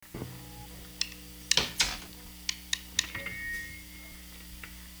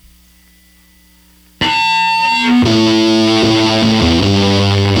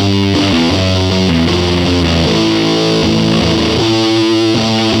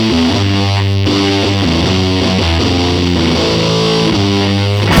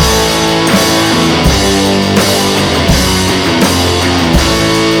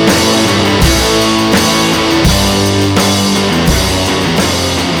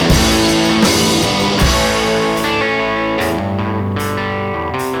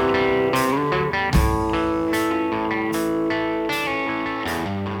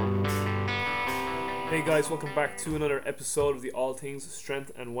guys, welcome back to another episode of the All Things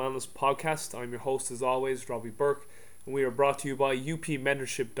Strength and Wellness podcast. I'm your host as always, Robbie Burke, and we are brought to you by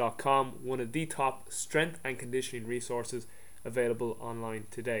upmentorship.com, one of the top strength and conditioning resources available online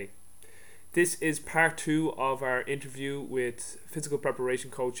today. This is part 2 of our interview with physical preparation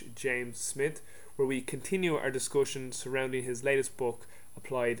coach James Smith, where we continue our discussion surrounding his latest book,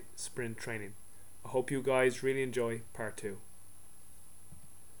 Applied Sprint Training. I hope you guys really enjoy part 2.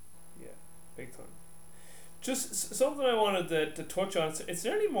 Yeah, big time. Just something I wanted to touch on. It's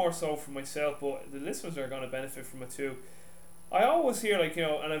nearly more so for myself, but the listeners are going to benefit from it too. I always hear,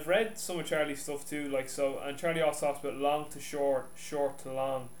 and I've read some of Charlie's stuff too, and Charlie also talks about long to short, short to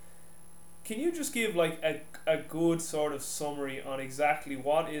long. Can you just give a good sort of summary on exactly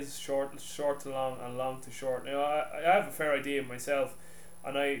what is short to long and long to short? Now, I have a fair idea myself,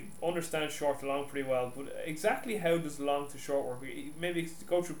 and I understand short to long pretty well, but exactly how does long to short work? Maybe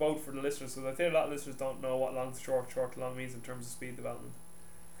go through both for the listeners, because I think a lot of listeners don't know what long to short, short to long means in terms of speed development.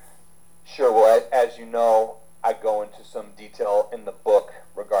 Sure. Well, as you know, I go into some detail in the book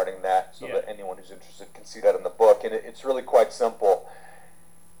regarding that, so that anyone who's interested can see that in the book. And it's really quite simple.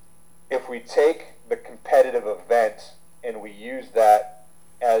 If we take the competitive event and we use that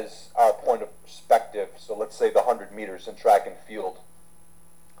as our point of perspective, so let's say the 100 meters in track and field,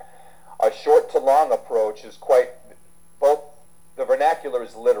 our short to long approach is both the vernacular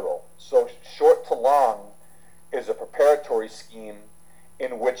is literal. So short to long is a preparatory scheme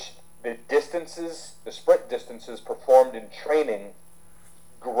in which the sprint distances performed in training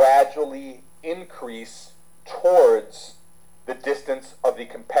gradually increase towards the distance of the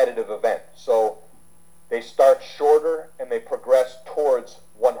competitive event. So they start shorter and they progress towards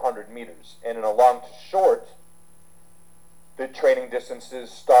 100 meters. And in a long to short, the training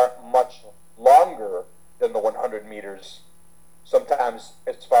distances start much longer than the 100 meters, sometimes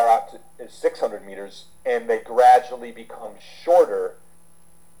as far out as 600 meters, and they gradually become shorter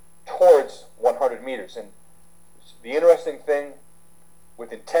towards 100 meters. And the interesting thing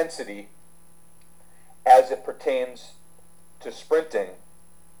with intensity as it pertains to sprinting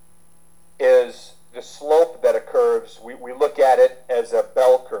is the slope that occurs. We look at it as a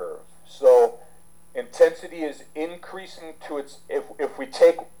bell curve. So intensity is increasing to its, if we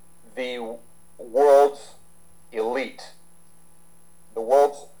take the world's elite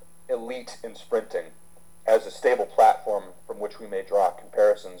in sprinting as a stable platform from which we may draw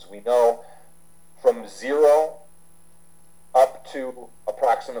comparisons, we know from 0 up to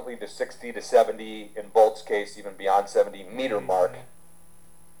approximately the 60 to 70, in Bolt's case even beyond 70 meter mark,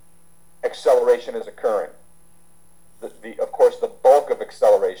 acceleration is occurring. Of course, the bulk of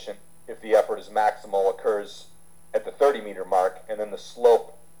acceleration, if the effort is maximal, occurs at the 30 meter mark, and then the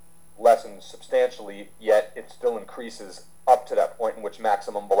slope lessens substantially, yet it still increases up to that point in which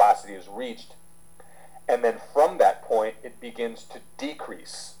maximum velocity is reached. And then from that point, it begins to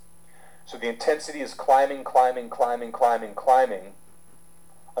decrease. So the intensity is climbing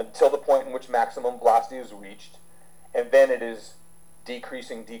until the point in which maximum velocity is reached, and then it is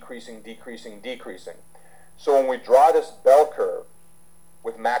decreasing. So when we draw this bell curve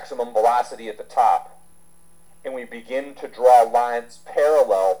with maximum velocity at the top, and we begin to draw lines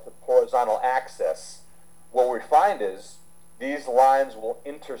parallel to the horizontal axis, what we find is these lines will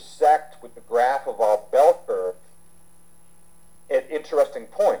intersect with the graph of our bell curve at interesting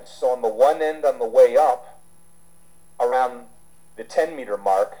points. So on the one end, on the way up, around the 10 meter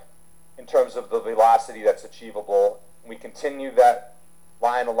mark, in terms of the velocity that's achievable, we continue that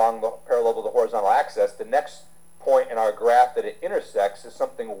line along the parallel to the horizontal axis. The next point in our graph that it intersects is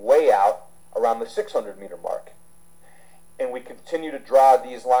something way out around the 600 meter mark. And we continue to draw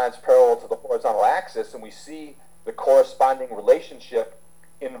these lines parallel to the horizontal axis, and we see the corresponding relationship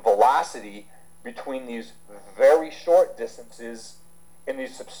in velocity between these very short distances and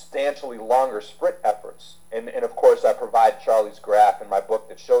these substantially longer sprint efforts. And of course, I provide Charlie's graph in my book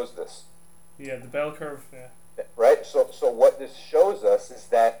that shows this. Yeah, the bell curve, yeah. Right? So what this shows us is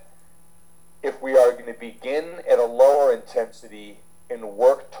that if we are going to begin at a lower intensity and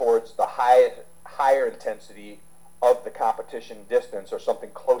work towards the higher intensity of the competition distance or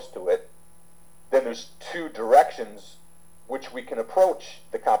something close to it, then there's two directions which we can approach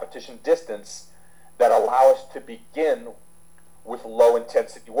the competition distance that allow us to begin with low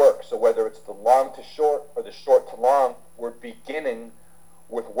intensity work. So whether it's the long to short or the short to long, we're beginning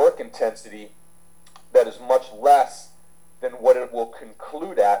with work intensity that is much less than what it will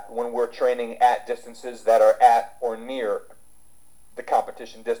conclude at when we're training at distances that are at or near the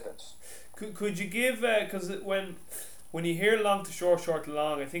competition distance. Could you give, because when you hear long to short, short to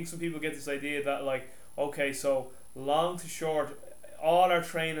long, I think some people get this idea that okay, so long to short, all our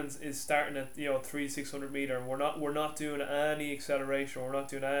training is starting at 600 meter, and we're not doing any acceleration, we're not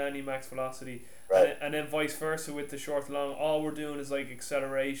doing any max velocity, right. and then vice versa with the short to long. All we're doing is like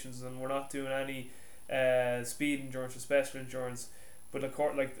accelerations, and we're not doing any speed endurance or special endurance. But of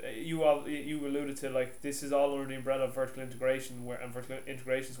course, like you alluded to, like this is all under the umbrella of vertical integration, where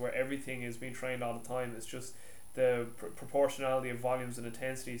everything is being trained all the time. It's just the proportionality of volumes and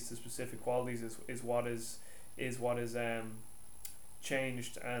intensities to specific qualities is what is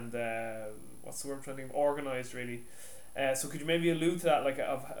changed and what's the word I'm trying to think of? Organized, really. So could you maybe allude to that, like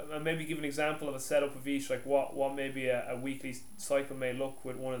maybe give an example of a setup of each, like what maybe a weekly cycle may look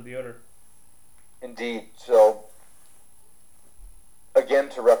with one or the other? Indeed. So again,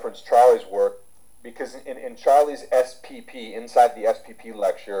 to reference Charlie's work, because in Charlie's SPP, inside the SPP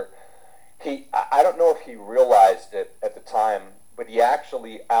lecture, I don't know if he realized it at the time, but he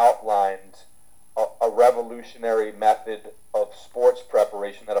actually outlined a revolutionary method of sports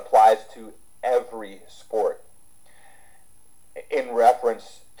preparation that applies to every sport in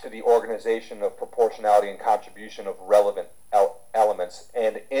reference to the organization of proportionality and contribution of relevant elements.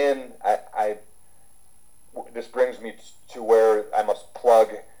 And this brings me to where I must plug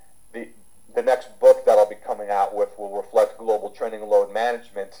the next book that I'll be coming out with will reflect global training load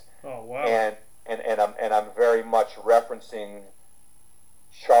management. Oh wow! And I'm very much referencing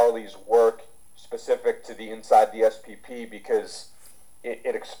Charlie's work specific to the inside the SPP because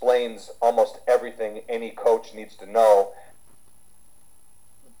it explains almost everything any coach needs to know.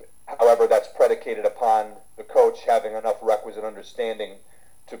 However, that's predicated upon the coach having enough requisite understanding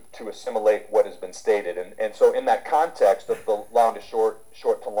to assimilate what has been stated. And so in that context of the long to short,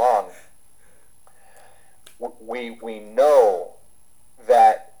 short to long, we know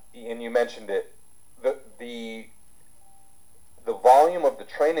that, and you mentioned it, the volume of the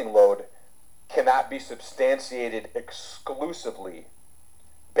training load cannot be substantiated exclusively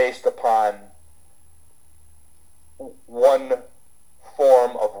based upon one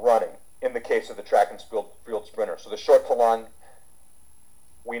form of running, in the case of the track and field sprinter. So the short to long,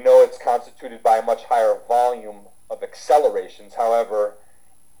 we know it's constituted by a much higher volume of accelerations. However,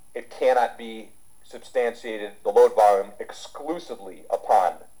 it cannot be substantiated, the load volume, exclusively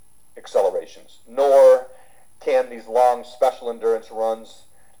upon accelerations, nor can these long special endurance runs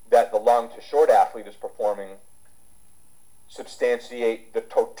that the long to short athlete is performing substantiate the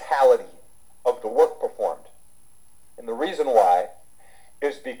totality of the work performed. And the reason why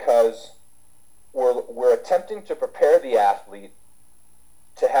is because we're attempting to prepare the athlete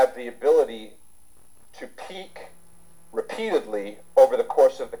to have the ability to peak repeatedly over the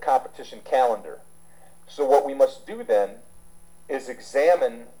course of the competition calendar. So what we must do then is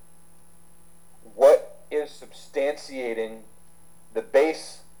examine what is substantiating the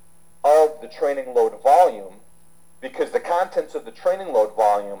base of the training load volume, because the contents of the training load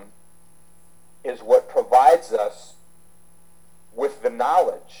volume is what provides us with the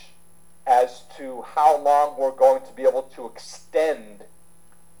knowledge as to how long we're going to be able to extend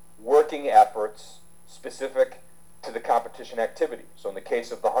working efforts specific to the competition activity. So in the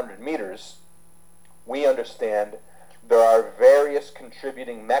case of the 100 meters, we understand there are various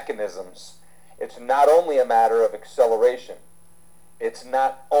contributing mechanisms. It's not only a matter of acceleration. It's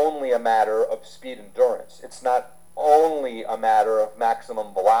not only a matter of speed endurance. It's not only a matter of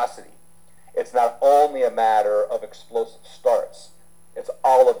maximum velocity. It's not only a matter of explosive starts. It's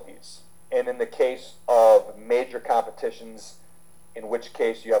all of these. And in the case of major competitions, in which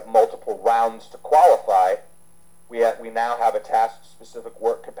case you have multiple rounds to qualify, we now have a task-specific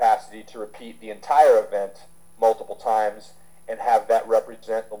work capacity to repeat the entire event multiple times and have that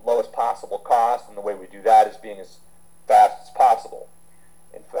represent the lowest possible cost, and the way we do that is being as fast as possible.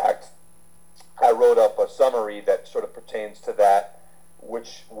 In fact, I wrote up a summary that sort of pertains to that,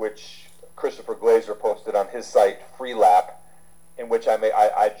 which Christopher Glazer posted on his site, Freelap, in which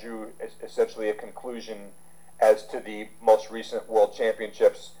I drew essentially a conclusion as to the most recent World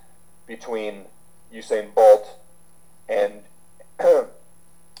Championships between Usain Bolt and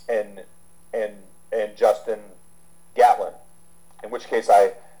Justin Gatlin, in which case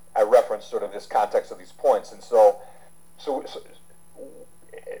I referenced sort of this context of these points, and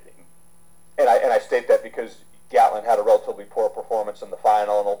I state that because Gatlin had a relatively poor performance in the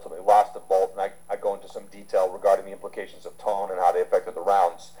final and ultimately lost to Bolt, and I go into some detail regarding the implications of tone and how they affected the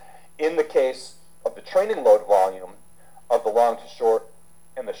rounds. In the case of the training load volume of the long to short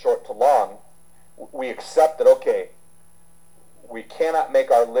and the short to long, we accept that, okay, we cannot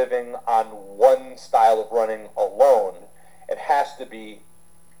make our living on one style of running alone. It has to be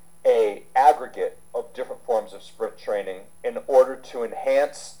an aggregate of different forms of sprint training in order to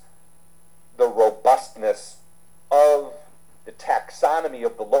enhance the robustness of the taxonomy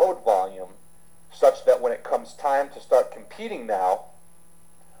of the load volume such that when it comes time to start competing now,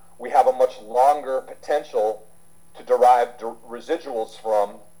 we have a much longer potential to derive residuals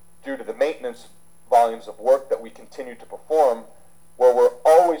from due to the maintenance volumes of work that we continue to perform, where we're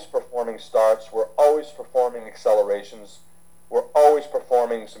always performing starts, we're always performing accelerations, we're always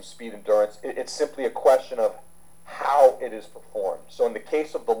performing some speed endurance. It's simply a question of how it is performed. So in the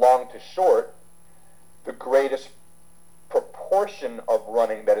case of the long to short, the greatest proportion of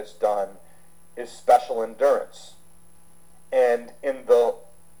running that is done is special endurance. And in the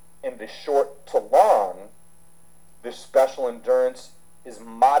short to long, the special endurance is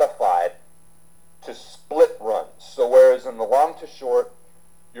modified to split runs. So whereas in the long to short,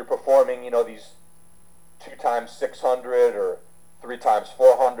 you're performing, these 2 times 600 or 3 times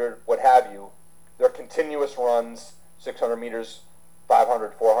 400, what have you, they're continuous runs, 600 meters,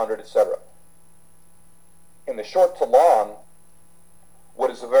 500, 400, etc. In the short to long,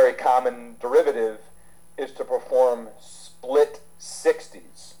 what is a very common derivative is to perform split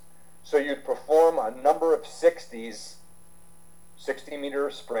 60s. So you'd perform a number of 60s,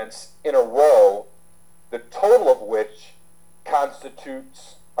 60-meter sprints in a row, the total of which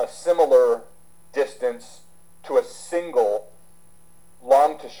constitutes a similar distance to a single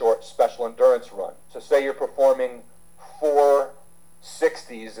long to short special endurance run. So say you're performing 4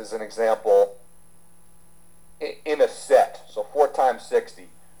 60s as an example in a set. So 4 times 60,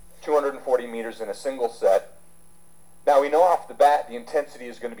 240 meters in a single set. Now we know off the bat the intensity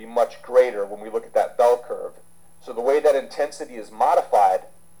is going to be much greater when we look at that bell curve. So the way that intensity is modified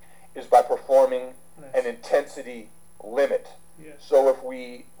is by performing an intensity limit. Yeah. So if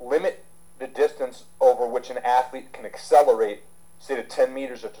we limit the distance over which an athlete can accelerate, say to 10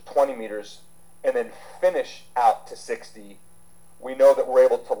 meters or to 20 meters, and then finish out to 60, we know that we're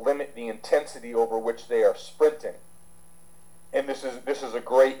able to limit the intensity over which they are sprinting. And this is a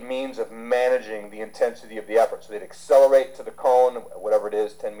great means of managing the intensity of the effort. So they'd accelerate to the cone, whatever it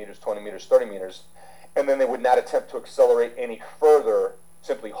is, 10 meters, 20 meters, 30 meters, and then they would not attempt to accelerate any further,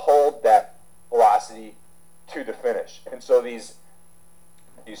 simply hold that velocity to the finish. And so these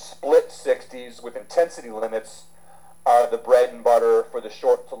split 60s with intensity limits are the bread and butter for the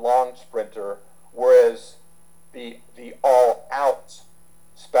short to long sprinter, whereas the all-out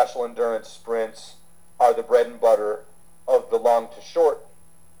special endurance sprints are the bread and butter of the long to short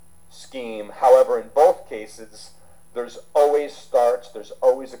scheme. However, in both cases, there's always starts, there's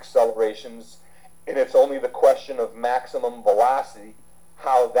always accelerations, and it's only the question of maximum velocity,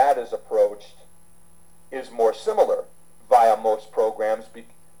 how that is approached is more similar via most programs,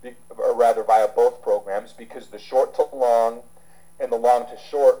 or rather via both programs, because the short to long and the long to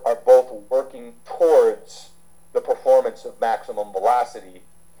short are both working towards the performance of maximum velocity.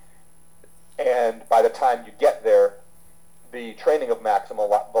 And by the time you get there, the training of maximum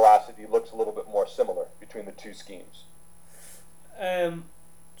velocity looks a little bit more similar between the two schemes.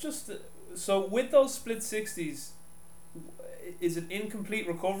 So with those split 60s, is it incomplete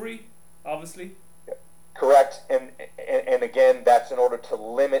recovery, obviously? Yeah. Correct, and again, that's in order to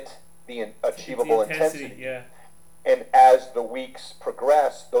limit the achievable intensity. Yeah. And as the weeks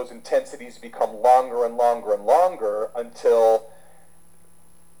progress, those intensities become longer and longer and longer until,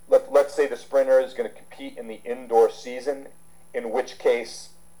 let's say the sprinter is going to compete in the indoor season, in which case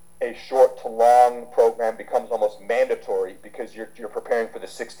a short to long program becomes almost mandatory because you're preparing for the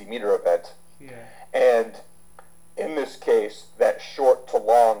 60-meter event. Yeah. And in this case, that short to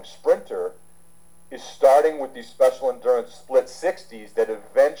long sprinter is starting with these special endurance split 60s that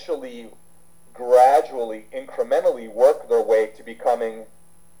eventually, gradually, incrementally work their way to becoming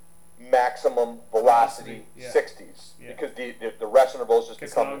maximum velocity 60s. Yeah. Because the rest intervals just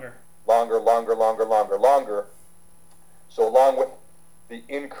become longer. So along with the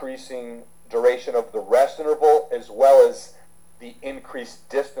increasing duration of the rest interval, as well as the increased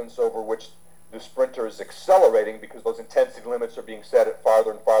distance over which the sprinter is accelerating, because those intensity limits are being set at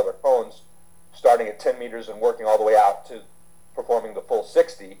farther and farther cones, starting at 10 meters and working all the way out to performing the full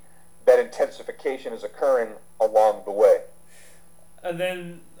 60, that intensification is occurring along the way. And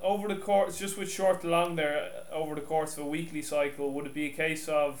then over the course, just with short to long there, over the course of a weekly cycle, would it be a case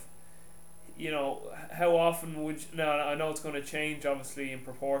of, how often would you, now I know it's going to change obviously in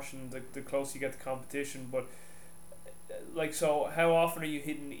proportion the closer you get to competition, but so how often are you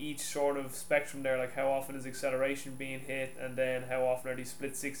hitting each sort of spectrum there? Like how often is acceleration being hit, and then how often are these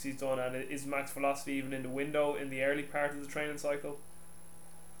split 60s done, and is max velocity even in the window in the early part of the training cycle?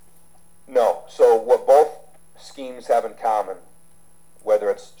 No. So what both schemes have in common, whether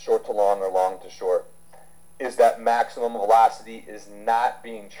it's short to long or long to short, is that maximum velocity is not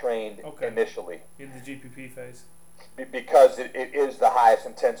being trained initially. In the GPP phase. because it is the highest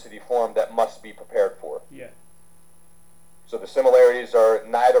intensity form that must be prepared for. Yeah. So the similarities are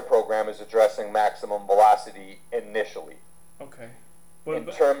neither program is addressing maximum velocity initially. Okay.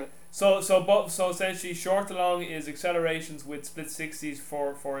 So essentially, short to long is accelerations with split 60s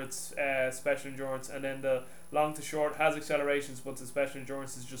for its special endurance, and then the long to short has accelerations, but the special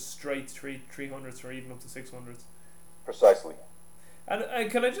endurance is just straight 300s or even up to 600s. Precisely. And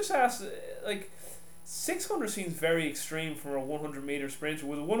can I just ask, like, 600 seems very extreme for a 100 meter sprinter.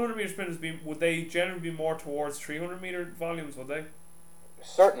 Would the 100 meter sprinters would they generally be more towards 300 meter volumes? Would they?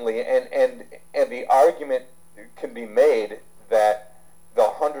 Certainly, and the argument can be made that the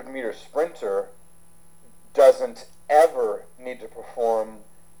 100 meter sprinter doesn't ever need to perform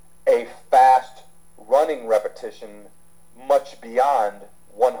a fast running repetition much beyond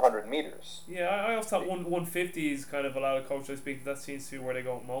 100 meters. Yeah, I always thought 150 is kind of a lot of coaches I speak to, that seems to be where they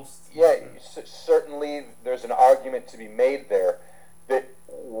go most. Yeah, certainly there's an argument to be made there that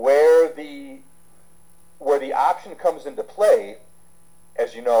where the option comes into play,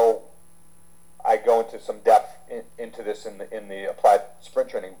 as you know, I go into some depth into this in the Applied Sprint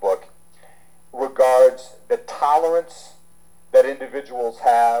Training book, regards the tolerance that individuals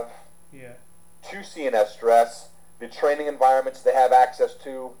have to CNS stress, the training environments they have access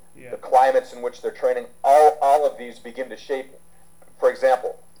to, the climates in which they're training. All of these begin to shape. For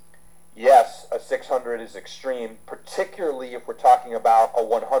example, yes, a 600 is extreme, particularly if we're talking about a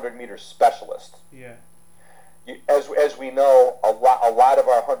 100 meter specialist. Yeah. As we know, a lot of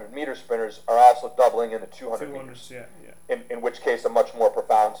our 100 meter sprinters are also doubling into 200 meters. Yeah. In which case, a much more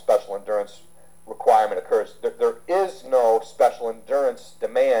profound special endurance requirement occurs. There is no special endurance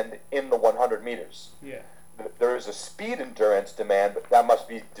demand in the 100 meters. Yeah. There is a speed endurance demand, but that must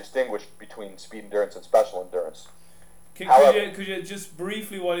be distinguished between speed endurance and special endurance. Could you just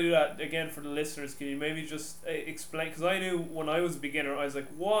briefly, while you do that, again for the listeners, can you maybe just explain, because I knew when I was a beginner, I was like,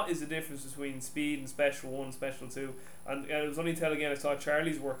 what is the difference between speed and special 1, special 2? And it was only until again I saw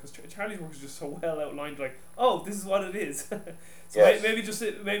Charlie's work, because Charlie's work is just so well outlined, like, oh, this is what it is. So yes.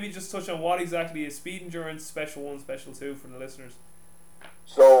 maybe just touch on what exactly is speed endurance, special 1, special 2 for the listeners.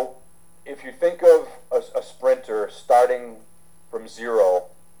 So if you think of a sprinter starting from zero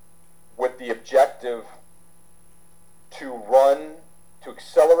with the objective to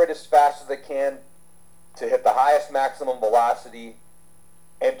accelerate as fast as they can, to hit the highest maximum velocity,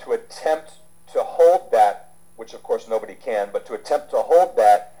 and to attempt to hold that, which of course nobody can, but to attempt to hold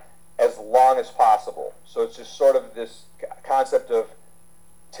that as long as possible. So it's just sort of this concept of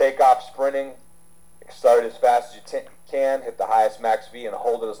take off sprinting, accelerate as fast as you can, hit the highest max V, and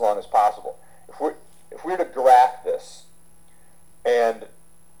hold it as long as possible. If we were to graph this, and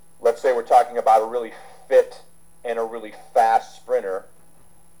let's say we're talking about a really fit and a really fast sprinter,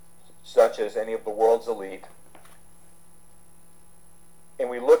 such as any of the world's elite, and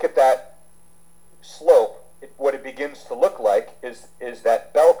we look at that slope, what it begins to look like is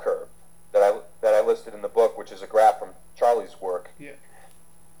that bell curve that I listed in the book, which is a graph from Charlie's work. Yeah.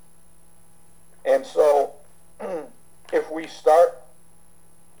 And so, if we start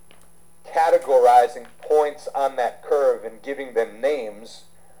categorizing points on that curve and giving them names,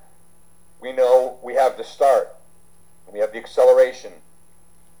 we know we have the start. We have the acceleration,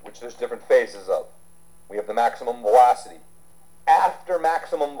 which there's different phases of. We have the maximum velocity. After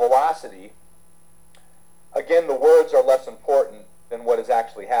maximum velocity, again, the words are less important than what is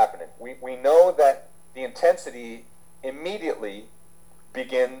actually happening. We know that the intensity immediately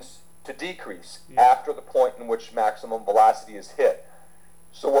begins to decrease after the point in which maximum velocity is hit.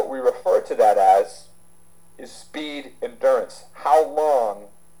 So what we refer to that as is speed endurance. How long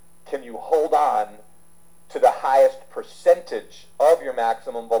can you hold on to the highest percentage of your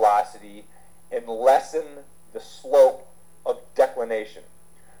maximum velocity and lessen the slope of declination?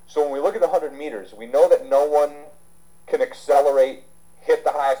 So when we look at the 100 meters, we know that no one can accelerate, hit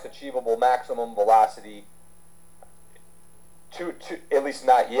the highest achievable maximum velocity to at least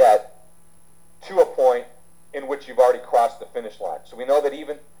not yet, to a point in which you've already crossed the finish line. So we know that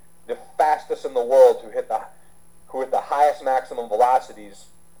even the fastest in the world who hit the highest maximum velocities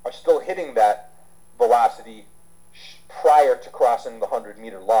are still hitting that velocity prior to crossing the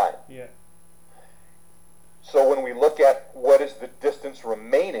 100-meter line. Yeah. So when we look at what is the distance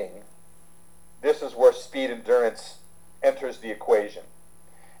remaining, this is where speed endurance enters the equation.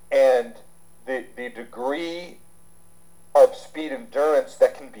 And the degree of speed endurance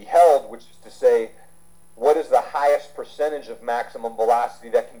that can be held, which is to say, what is the highest percentage of maximum velocity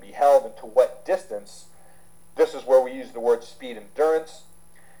that can be held and to what distance, this is where we use the word speed endurance.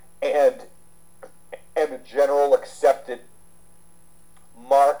 And the general accepted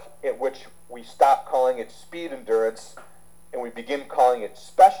mark at which we stop calling it speed endurance and we begin calling it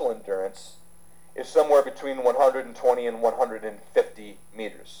special endurance is somewhere between 120 and 150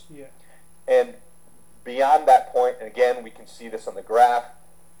 meters. Yeah. And beyond that point, and again, we can see this on the graph,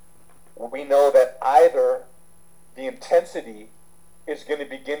 we know that either the intensity is going to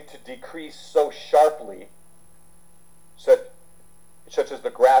begin to decrease so sharply, such as the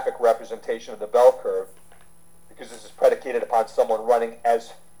graphic representation of the bell curve, because this is predicated upon someone running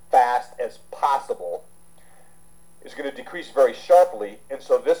as fast as possible, is going to decrease very sharply. And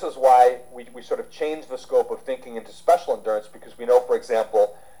so this is why we sort of change the scope of thinking into special endurance, because we know, for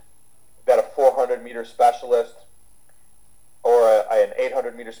example, that a 400-meter specialist or an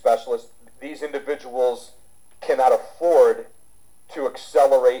 800-meter specialist, these individuals cannot afford to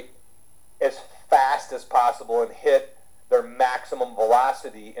accelerate as fast as possible and hit their maximum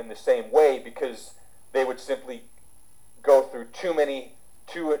velocity in the same way, because they would simply go through too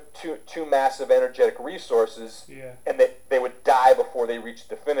massive energetic resources, and they would die before they reach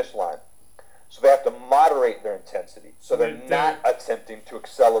the finish line. So they have to moderate their intensity. So they're not attempting to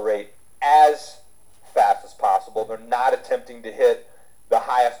accelerate as fast as possible. They're not attempting to hit the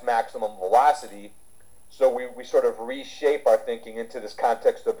highest maximum velocity. So we sort of reshape our thinking into this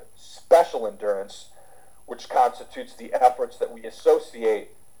context of special endurance, which constitutes the efforts that we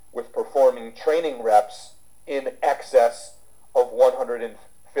associate with performing training reps in excess of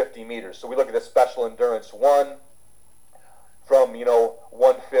 150 meters. So we look at the special endurance 1 from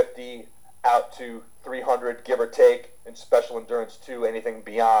 150 out to 300, give or take, and special endurance 2 anything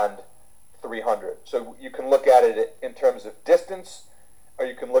beyond 300. So you can look at it in terms of distance, or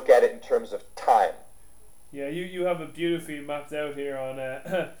you can look at it in terms of time. Yeah, you have it beautifully mapped out here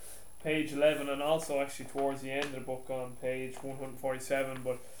on page 11, and also actually towards the end of the book on page 147.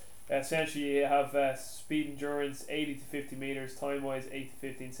 But essentially you have speed endurance 80 to 50 meters, time wise 8 to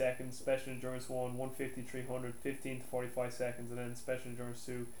 15 seconds, special endurance 1 150 300 15 to 45 seconds, and then special endurance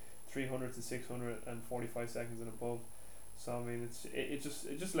 2 300 to 645 seconds and above. So I mean, it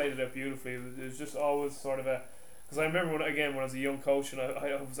just laid it out beautifully. It was just always sort of a, because I remember when I was a young coach, and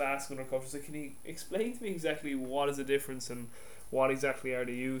I was asking our coaches, like, can you explain to me exactly what is the difference and what exactly are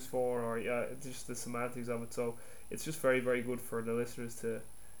they used for, or just the semantics of it. So it's just very, very good for the listeners to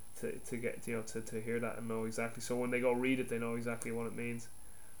get to hear that and know exactly. So when they go read it, they know exactly what it means.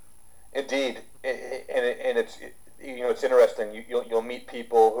 Indeed, and it's it's interesting. You'll meet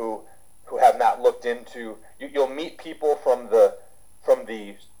people who have not looked into. You'll meet people from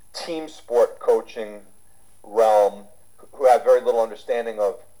the team sport coaching realm who have very little understanding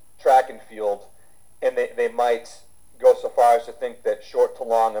of track and field, and they might go so far as to think that short to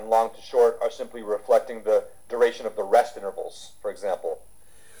long and long to short are simply reflecting the duration of the rest intervals, for example.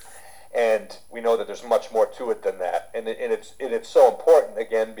 And we know that there's much more to it than that, and it's so important,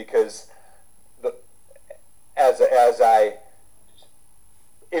 again, because as I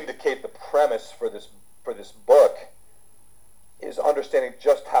indicate, the premise for this book is understanding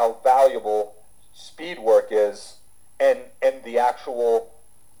just how valuable speed work is, and the actual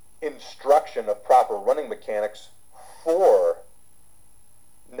instruction of proper running mechanics for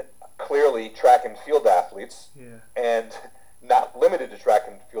clearly track and field athletes, and not limited to track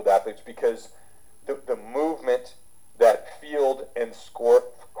and field athletes, because the movement that field and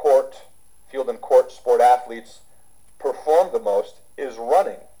court sport athletes perform the most is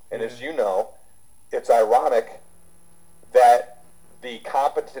running. And as you know, it's ironic that the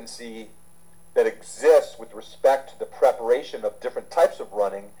competency that exists with respect to the preparation of different types of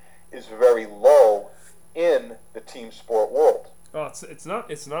running is very low in the team sport world. Oh, it's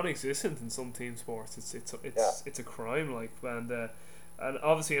non-existent in some team sports. It's a crime, like, and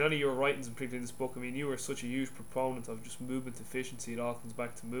obviously in any of your writings, and particularly in this book, I mean, you were such a huge proponent of just movement efficiency. It all comes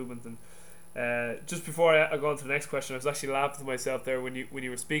back to movement. And just before I go on to the next question, I was actually laughing to myself there when you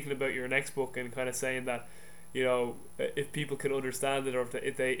were speaking about your next book and kind of saying that, if people can understand it, or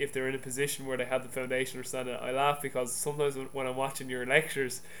if they're in a position where they have the foundation to understand it. I laugh because sometimes when I'm watching your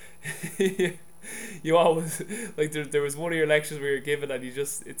lectures, you always, like, there was one of your lectures where you're given, and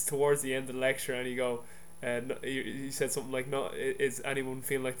it's towards the end of the lecture, and you go, you said something like, "No, is anyone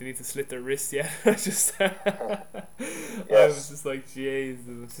feeling like they need to slit their wrist yet?" I just I was just like, "Jeez,"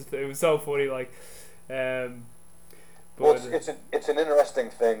 it was so funny, like. Well, it's an interesting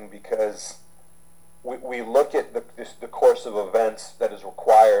thing, because we look at the course of events that is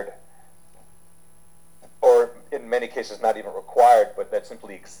required, or in many cases not even required, but that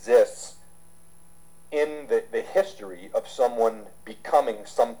simply exists in the history of someone becoming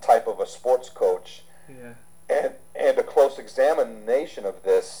some type of a sports coach. And a close examination of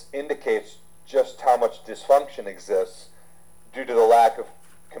this indicates just how much dysfunction exists due to the lack of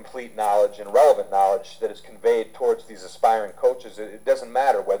complete knowledge knowledge and relevant knowledge that is conveyed towards these aspiring coaches. It doesn't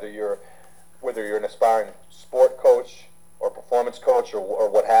matter whether you're an aspiring sport coach or performance coach or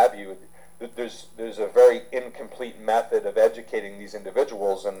what have you. There's a very incomplete method of educating these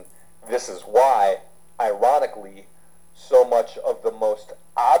individuals, and this is why, ironically, so much of the most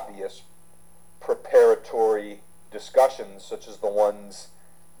obvious preparatory discussions, such as the ones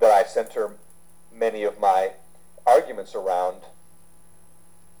that I center many of my arguments around,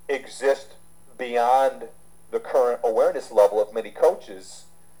 exist beyond the current awareness level of many coaches.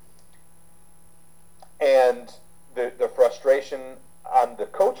 And the frustration on the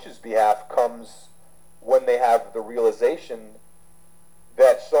coach's behalf comes when they have the realization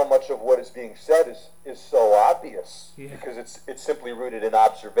that so much of what is being said is so obvious, because it's simply rooted in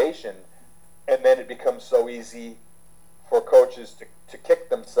observation, and then it becomes so easy for coaches to kick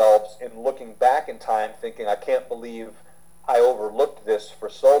themselves in looking back in time thinking, I can't believe I overlooked this for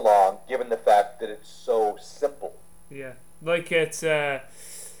so long, given the fact that it's so simple. Yeah, like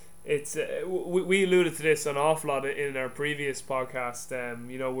we alluded to this an awful lot in our previous podcast,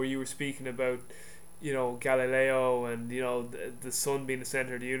 where you were speaking about, Galileo and, the sun being the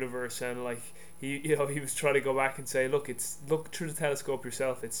center of the universe, and like he was trying to go back and say, look through the telescope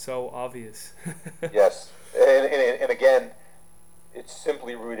yourself, it's so obvious. Yes, and again, it's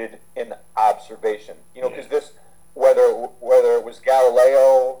simply rooted in observation. Because this, whether it was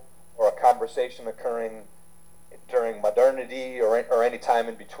Galileo or a conversation occurring during modernity or any time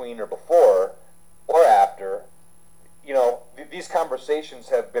in between or before or after, these conversations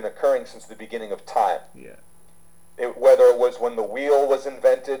have been occurring since the beginning of time. Yeah. Whether it was when the wheel was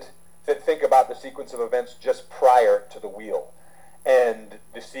invented, think about the sequence of events just prior to the wheel, and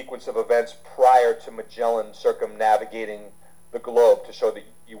the sequence of events prior to Magellan circumnavigating the globe to show that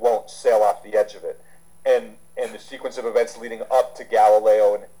you won't sail off the edge of it, and the sequence of events leading up to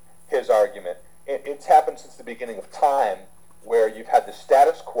Galileo and his argument. It's happened since the beginning of time, where you've had the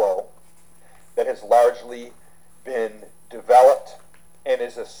status quo that has largely been developed and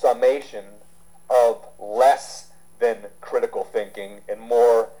is a summation of less than critical thinking and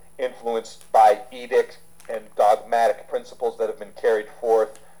more influenced by edict and dogmatic principles that have been carried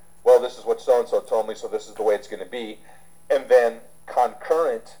forth. Well, this is what so-and-so told me, so this is the way it's going to be. And then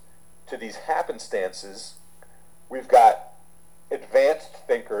concurrent to these happenstances, we've got advanced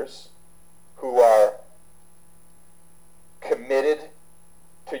thinkers who are committed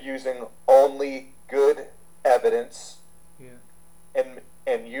to using only good evidence,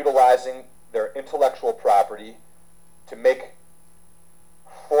 and utilizing their intellectual property to make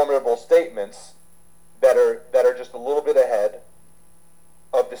formidable statements that are just a little bit ahead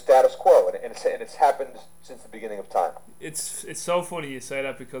of the status quo, and it's happened since the beginning of time. It's so funny you say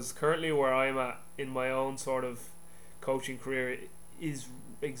that, because currently where I'm at in my own sort of coaching career is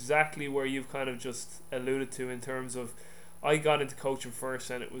exactly where you've kind of just alluded to, in terms of I got into coaching first,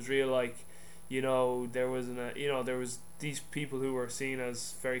 and it was real like, there was these people who were seen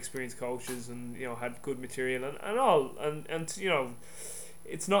as very experienced coaches and, had good material and all, and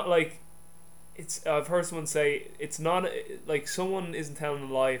it's not like, I've heard someone say it's not like someone isn't telling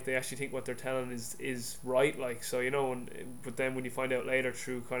a lie if they actually think what they're telling is right, like, so, but then when you find out later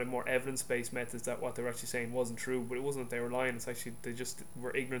through kind of more evidence-based methods that what they were actually saying wasn't true, but it wasn't that they were lying, it's actually they just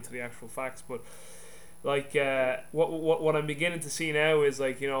were ignorant to the actual facts. But like what I'm beginning to see now is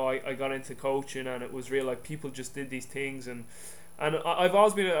like, I got into coaching, and it was real like people just did these things, and I've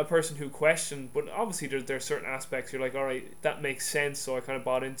always been a person who questioned, but obviously there's certain aspects you're like, all right, that makes sense, so I kind of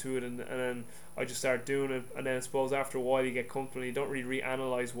bought into it, and then I just started doing it, and then I suppose after a while you get comfortable, you don't really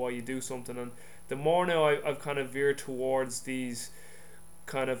reanalyze why you do something, and the more now I've kind of veered towards these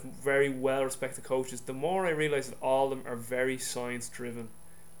kind of very well respected coaches, the more I realize that all of them are very science driven.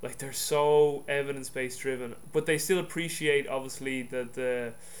 Like, they're so evidence based driven, but they still appreciate obviously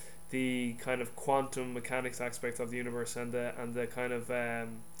the kind of quantum mechanics aspect of the universe, and the kind of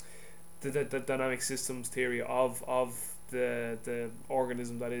the dynamic systems theory of the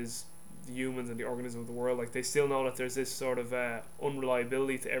organism that is humans and the organism of the world. Like, they still know that there's this sort of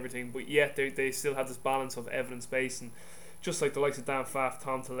unreliability to everything, but yet they still have this balance of evidence based. And just like the likes of Dan Pfaff,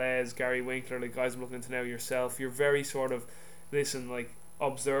 Tom Tellez, Gary Winkler, like guys I'm looking into now, yourself, you're very sort of, listen, like,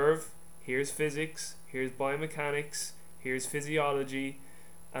 observe, here's physics, here's biomechanics, here's physiology,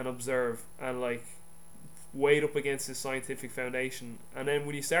 and observe, and like weighed up against the scientific foundation. And then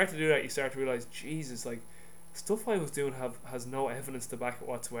when you start to do that, you start to realize, Jesus, like, stuff I was doing has no evidence to back it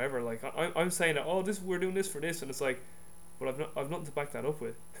whatsoever. Like, I'm saying that, we're doing this for this, and it's like, but I've nothing to back that up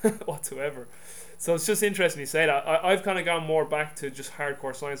with whatsoever. So it's just interesting you say that. I've kind of gone more back to just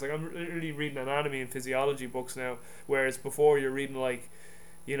hardcore science. Like, I'm really reading anatomy and physiology books now, whereas before you're reading like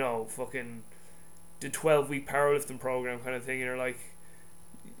fucking the 12-week powerlifting program kind of thing. You're like,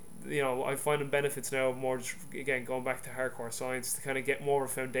 I find benefits now of more just, again, going back to hardcore science to kind of get more of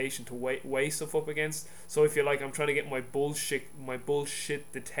a foundation to weigh stuff up against. So if you like, I'm trying to get my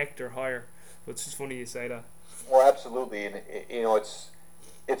bullshit detector higher. But it's just funny you say that. Well, absolutely, and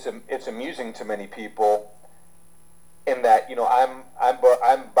it's amusing to many people in that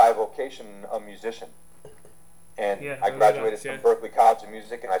I'm by vocation a musician, and I graduated from Berklee College of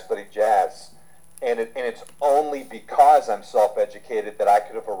Music, and I studied jazz. And it's only because I'm self-educated that I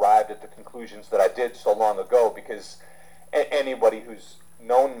could have arrived at the conclusions that I did so long ago, because anybody who's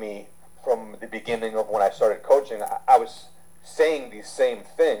known me from the beginning of when I started coaching, I was saying these same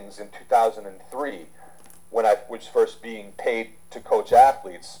things in 2003 when I was first being paid to coach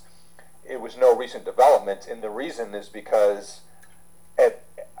athletes. It was no recent development, and the reason is because,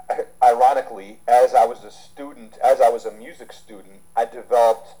 ironically, as I was a music student,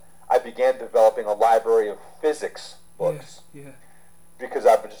 I began developing a library of physics books. Yeah. Because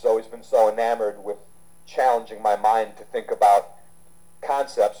I've just always been so enamored with challenging my mind to think about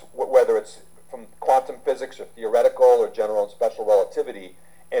concepts, whether it's from quantum physics or theoretical or general and special relativity,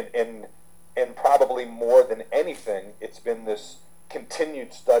 and probably more than anything, it's been this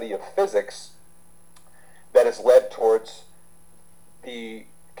continued study of physics that has led towards the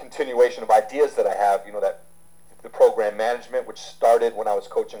continuation of ideas that I have, that the program management, which started when I was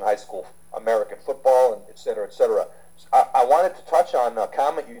coaching high school American football, and et cetera, et cetera. So I wanted to touch on a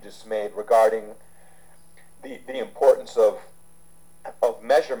comment you just made regarding the importance of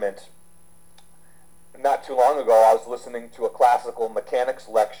measurement. Not too long ago, I was listening to a classical mechanics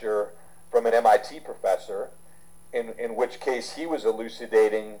lecture from an MIT professor, in which case he was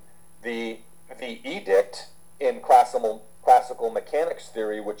elucidating the edict in classical mechanics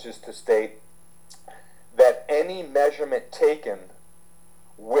theory, which is to state that any measurement taken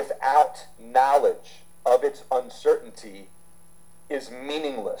without knowledge of its uncertainty is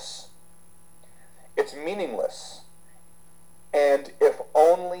meaningless. It's meaningless. And if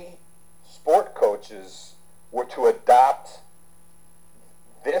only sport coaches were to adopt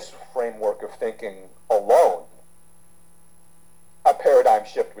this framework of thinking alone, a paradigm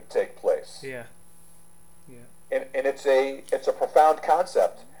shift would take place. Yeah. And it's a profound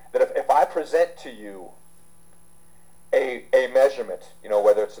concept that if I present to you a measurement,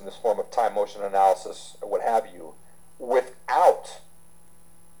 whether it's in this form of time motion analysis or what have you, without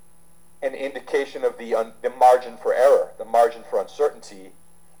an indication of the margin for error, the margin for uncertainty,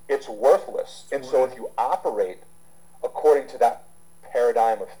 it's worthless. And so if you operate according to that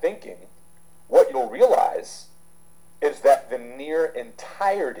paradigm of thinking, what you'll realize is that the near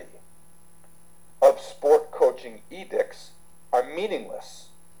entirety of sport coaching edicts are meaningless.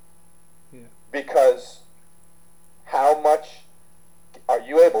 Yeah. Because how much are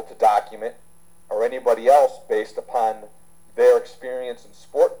you able to document, or anybody else, based upon their experience in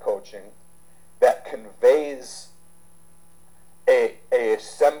sport coaching, that conveys a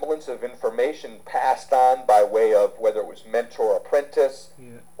semblance of information passed on by way of whether it was mentor apprentice,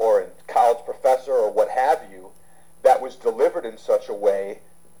 or in college professor or what have you, that was delivered in such a way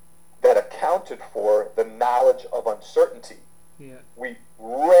that accounted for the knowledge of uncertainty. Yeah. We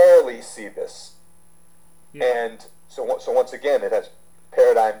rarely see this. Yeah. And so once again, it has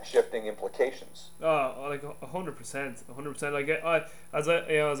paradigm shifting implications. Oh, like 100%. Like as I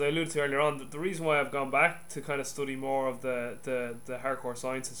alluded to earlier on, the reason why I've gone back to kind of study more of the hardcore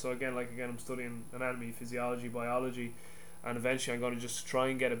sciences. So again, I'm studying anatomy, physiology, biology, and eventually I'm going to just try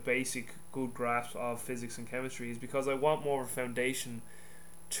and get a basic good grasp of physics and chemistry, is because I want more of a foundation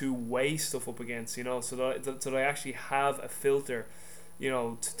to weigh stuff up against, so that I actually have a filter,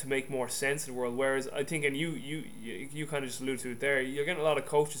 to make more sense of the world. Whereas I think, and you kind of just alluded to it there, you're getting a lot of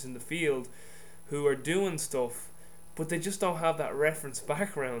coaches in the field who are doing stuff, but they just don't have that reference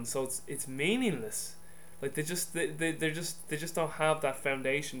background, so it's meaningless. Like they just don't have that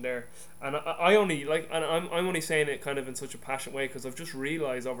foundation there. And I only I'm only saying it kind of in such a passionate way, because I've just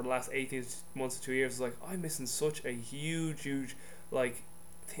realized over the last 18 months to 2 years, it's like I'm missing such a huge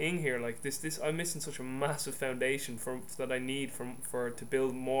thing here. Like this I'm missing such a massive foundation that I need to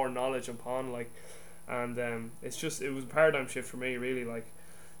build more knowledge upon. And it was a paradigm shift for me, really,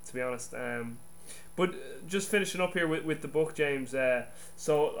 to be honest. But just finishing up here with the book, James.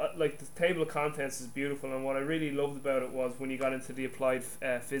 So the table of contents is beautiful, and what I really loved about it was when you got into the applied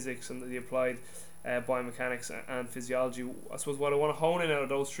physics and the applied biomechanics and physiology. I suppose what I want to hone in out of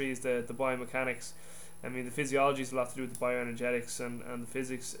those three is the biomechanics. I mean, the physiology is a lot to do with the bioenergetics and the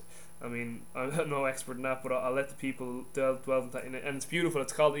physics. I mean, I'm no expert in that, but I'll let the people delve into that. And it's beautiful.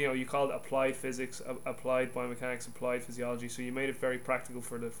 It's called, you call it applied physics, applied biomechanics, applied physiology. So you made it very practical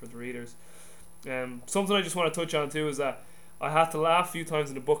for the readers. Something I just want to touch on too is that I had to laugh a few times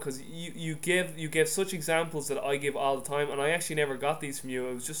in the book because you give such examples that I give all the time, and I actually never got these from you.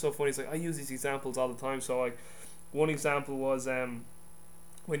 It was just so funny. It's like I use these examples all the time. So one example was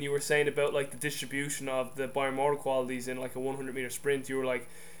when you were saying about like the distribution of the biomotor qualities in like a 100-meter sprint. You were like,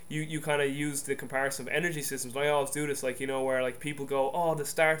 you kind of used the comparison of energy systems. And I always do this, like, where like people go, oh, the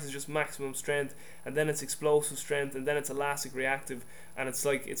start is just maximum strength, and then it's explosive strength, and then it's elastic reactive, and it's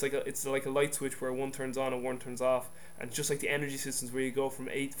like a light switch where one turns on and one turns off. And just like the energy systems where you go from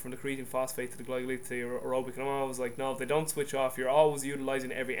the creatine phosphate to the glycolate to the aerobic, and I'm always like, no, if they don't switch off, you're always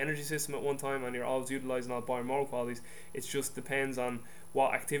utilizing every energy system at one time, and you're always utilizing all biomotor qualities. It just depends on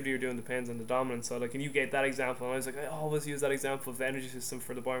what activity you're doing, depends on the dominance. So like, and you gave that example, and I was like, I always use that example of the energy system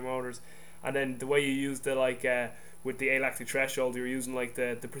for the biomotors. And then the way you used the with the alactic threshold, you're using like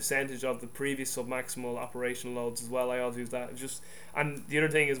the percentage of the previous submaximal operational loads as well. I always use that. And the other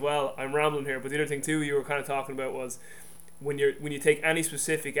thing as well, I'm rambling here, but the other thing too you were kind of talking about was when you take any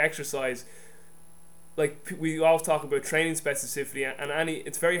specific exercise, like we all talk about training specificity, and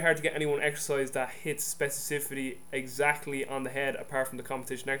it's very hard to get anyone exercise that hits specificity exactly on the head apart from the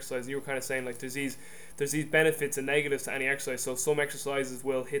competition exercise. And you were kind of saying like there's these benefits and negatives to any exercise. So some exercises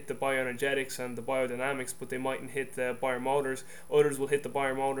will hit the bioenergetics and the biodynamics, but they mightn't hit the biomotors. Others will hit the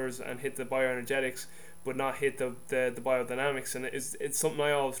biomotors and hit the bioenergetics, but not hit the biodynamics. And it's something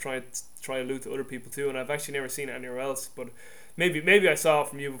I always try to allude to other people too, and I've actually never seen it anywhere else. But maybe I saw it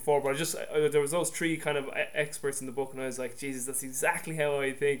from you before, but there was those three kind of experts in the book, and I was like, Jesus, that's exactly how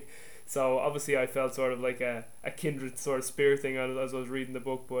I think. So obviously I felt sort of like a kindred sort of spirit thing as I was reading the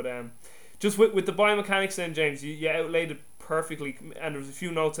book. But just with the biomechanics then, James, you outlaid it perfectly, and there's a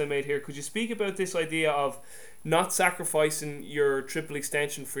few notes I made here. Could you speak about this idea of not sacrificing your triple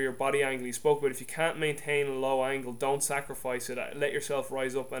extension for your body angle? You spoke about if you can't maintain a low angle, don't sacrifice it. Let yourself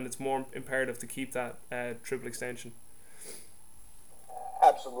rise up, and it's more imperative to keep that triple extension.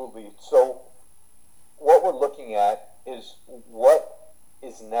 Absolutely. So what we're looking at is what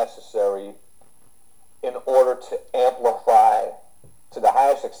is necessary in order to amplify to the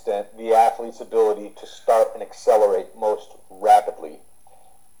highest extent the athlete's ability to start and accelerate most rapidly.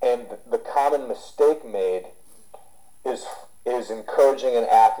 And the common mistake made is encouraging an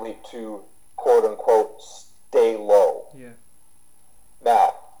athlete to quote unquote stay low. Yeah.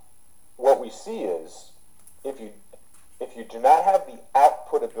 Now, what we see is if you do not have the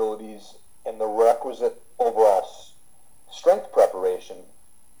output abilities and the requisite overall strength preparation,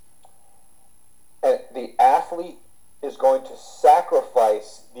 and the athlete is going to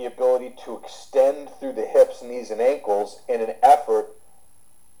sacrifice the ability to extend through the hips, knees, and ankles in an effort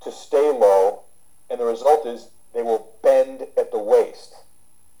to stay low, and the result is they will bend at the waist.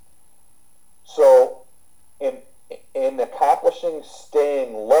 So in accomplishing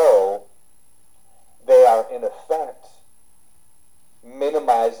staying low, they are in effect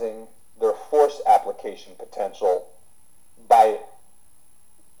minimizing their force application potential by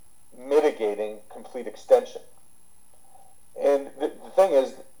mitigating complete extension. And the thing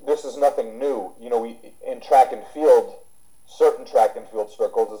is, this is nothing new. In track and field, certain track and field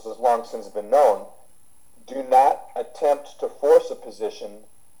circles, this has long since been known, do not attempt to force a position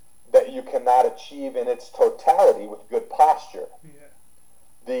that you cannot achieve in its totality with good posture.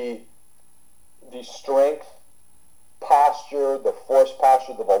 Yeah. The strength, posture, the force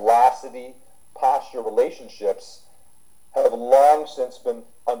posture, the velocity posture relationships have long since been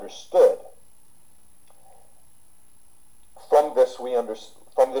understood. From this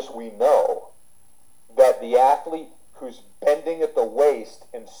we know that the athlete who's bending at the waist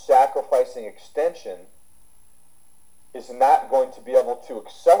and sacrificing extension is not going to be able to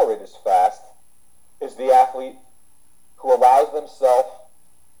accelerate as fast as the athlete who allows themselves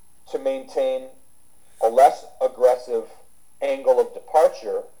to maintain a less aggressive angle of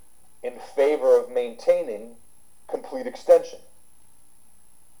departure in favor of maintaining complete extension.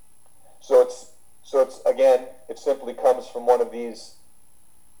 So it's again, it simply comes from one of these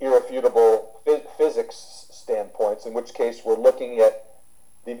irrefutable physics standpoints, in which case we're looking at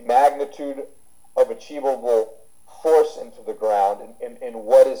the magnitude of achievable force into the ground and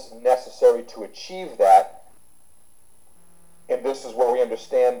what is necessary to achieve that. And this is where we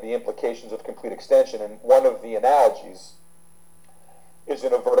understand the implications of complete extension. And one of the analogies is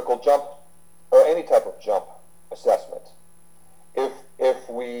in a vertical jump or any type of jump assessment. If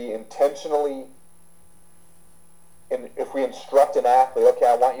we intentionally, and if we instruct an athlete, okay,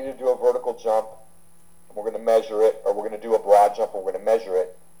 I want you to do a vertical jump, and we're going to measure it, or we're going to do a broad jump, and we're going to measure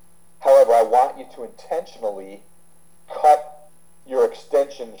it, However, I want you to intentionally cut your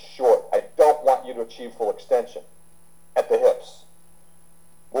extension short. I don't want you to achieve full extension at the hips.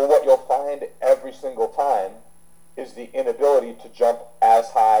 Well, what you'll find every single time is the inability to jump as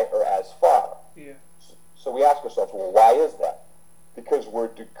high or as far. Yeah. So we ask ourselves, well, why is that? Because we're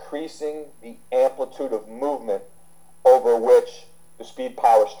decreasing the amplitude of movement over which the speed,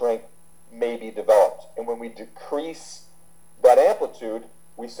 power, strength may be developed. And when we decrease that amplitude,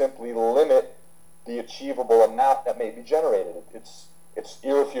 we simply limit the achievable amount that may be generated. It's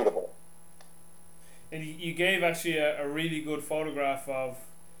irrefutable. And you gave actually a really good photograph of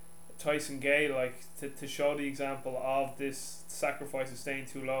Tyson Gay, like to show the example of this sacrifice of staying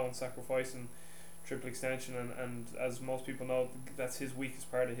too low and sacrificing triple extension, and as most people know, that's his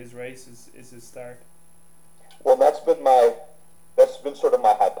weakest part of his race is his start. Well, that's been sort of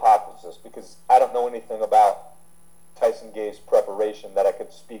my hypothesis, because I don't know anything about Tyson Gay's preparation that I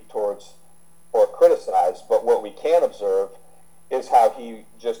could speak towards or criticize, but what we can observe is how he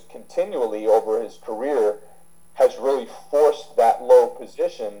just continually over his career has really forced that low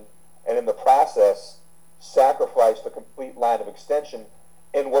position, and in the process sacrificed a complete line of extension.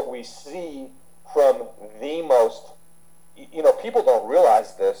 And what we see from the most, people don't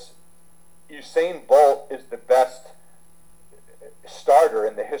realize this, Usain Bolt is the best starter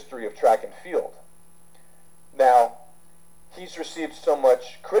in the history of track and field. Now, he's received so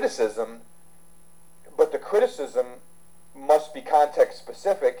much criticism, but the criticism must be context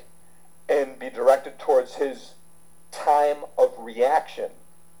specific and be directed towards his time of reaction.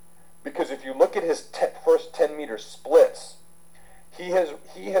 Because if you look at his first 10-meter splits, he has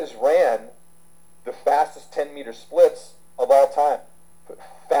ran the fastest 10-meter splits of all time,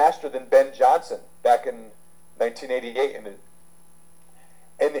 faster than Ben Johnson back in 1988.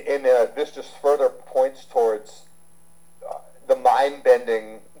 And this just further points towards the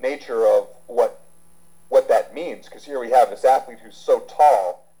mind-bending nature of what that means. Because here we have this athlete who's so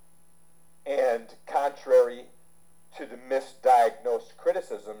tall, and contrary to the misdiagnosed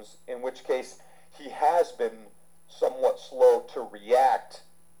criticisms, in which case he has been somewhat slow to react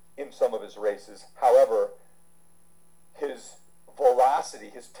in some of his races. However, his velocity,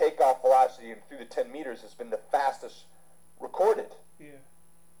 his takeoff velocity and through the 10 meters has been the fastest recorded. Yeah.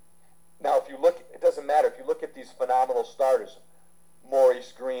 Now, if you look, it doesn't matter. If you look at these phenomenal starters,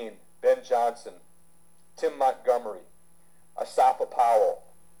 Maurice Green, Ben Johnson, Tim Montgomery, Asafa Powell,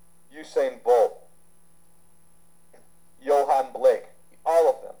 Usain Bolt, Johan Blake, all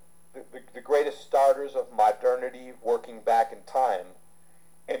of them, the greatest starters of modernity working back in time,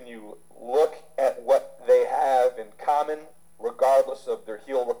 and you look at what they have in common, regardless of their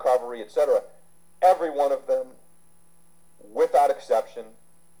heel recovery, etc., every one of them, without exception,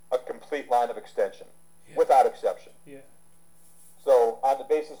 a complete line of extension. Yeah. Without exception. Yeah. So on the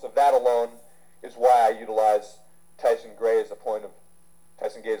basis of that alone is why I utilize Tyson Gay as a point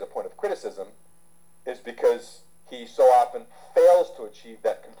of criticism, is because he so often fails to achieve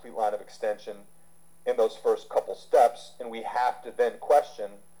that complete line of extension in those first couple steps, and we have to then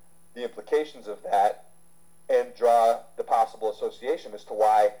question the implications of that and draw the possible association as to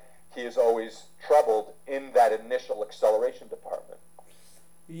why he is always troubled in that initial acceleration department.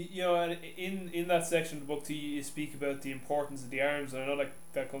 And in that section of the book, you speak about the importance of the arms, and I know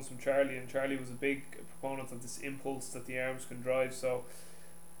that comes from Charlie, and Charlie was a big proponent of this impulse that the arms can drive. So,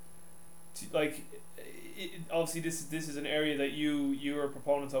 obviously, this is an area that you are a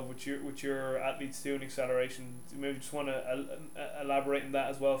proponent of with your athletes doing acceleration. Maybe just want to elaborate on that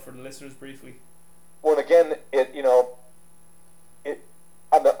as well for the listeners briefly. Well, again,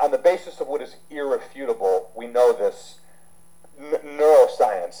 on the basis of what is irrefutable, we know this.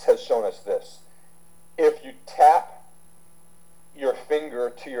 Neuroscience has shown us this. If you tap your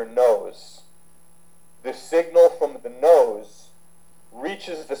finger to your nose, the signal from the nose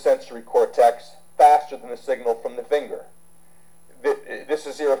reaches the sensory cortex faster than the signal from the finger. This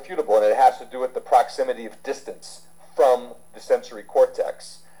is irrefutable, and it has to do with the proximity of distance from the sensory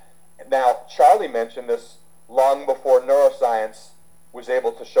cortex. Now, Charlie mentioned this long before neuroscience was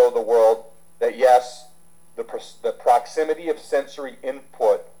able to show the world that yes, the proximity of sensory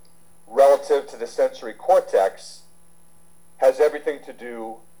input relative to the sensory cortex has everything to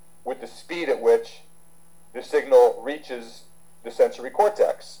do with the speed at which the signal reaches the sensory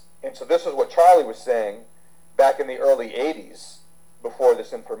cortex. And so this is what Charlie was saying back in the early 80s before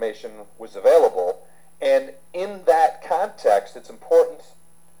this information was available. And in that context, it's important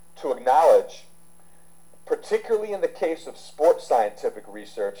to acknowledge, particularly in the case of sports scientific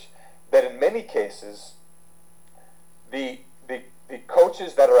research, that in many cases, the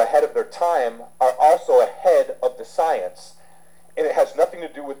coaches that are ahead of their time are also ahead of the science. and it has nothing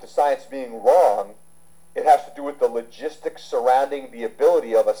to do with the science being wrong. It has to do with the logistics surrounding the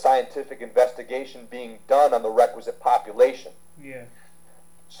ability of a scientific investigation being done on the requisite population. Yeah.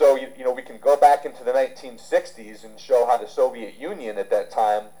 So, we can go back into the 1960s and show how the Soviet Union at that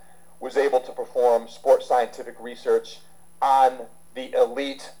time was able to perform sports scientific research on the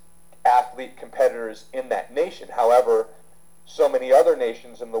elite athlete competitors in that nation. However, so many other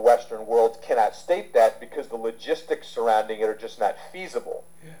nations in the Western world cannot state that because the logistics surrounding it are just not feasible.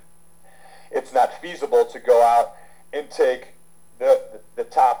 Yeah. It's not feasible to go out and take the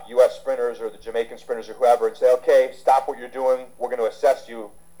top U.S. sprinters or the Jamaican sprinters or whoever and say, okay, stop what you're doing. We're going to assess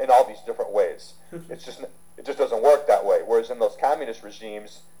you in all these different ways. It just doesn't work that way. Whereas in those communist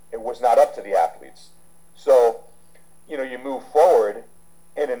regimes, it was not up to the athletes. So, you move forward,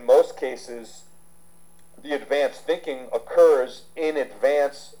 and in most cases, the advanced thinking occurs in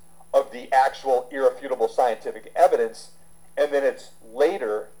advance of the actual irrefutable scientific evidence, and then it's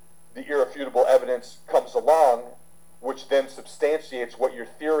later the irrefutable evidence comes along, which then substantiates what your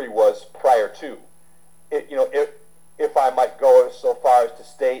theory was prior to. If I might go so far as to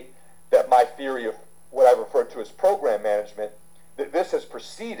state that my theory of what I refer to as program management, that this has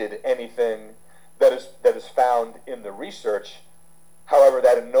preceded anything that is found in the research. However,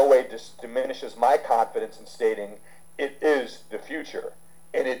 that in no way diminishes my confidence in stating it is the future,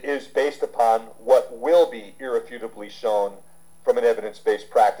 and it is based upon what will be irrefutably shown from an evidence-based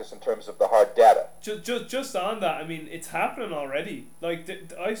practice in terms of the hard data. Just on that, I mean, it's happening already. Like,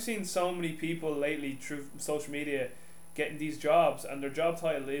 I've seen so many people lately through social media getting these jobs, and their job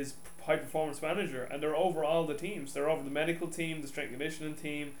title is high performance manager, and they're over all the teams. They're over the medical team, the strength and conditioning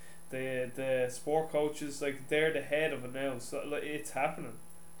team, the sport coaches. Like, they're the head of it now. So like, it's happening.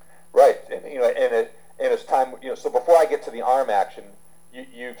 Right, and and it's time. So before I get to the arm action,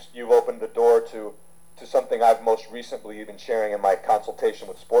 you've opened the door to something I've most recently been sharing in my consultation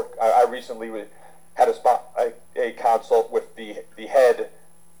with sport. I recently had a consult with the head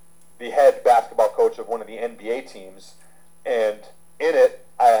basketball coach of one of the NBA teams, and in it,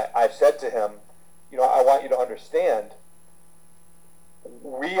 I said to him, I want you to understand,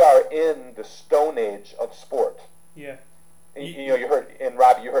 we are in the Stone Age of sport. Yeah. You heard, and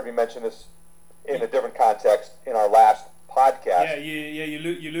Robbie, you heard me mention this in a different context in our last podcast.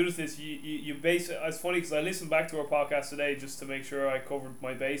 You alluded to this. You base it. It's funny because I listened back to our podcast today just to make sure I covered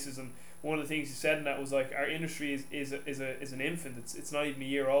my bases, and one of the things you said in that was like our industry is an infant. It's not even a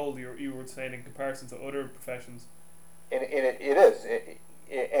year old. You were saying in comparison to other professions. And it is.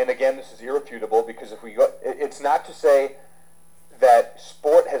 And again, this is irrefutable because if we go, it's not to say that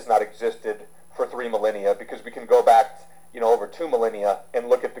sport has not existed for 3 millennia, because we can go back, over 2 millennia and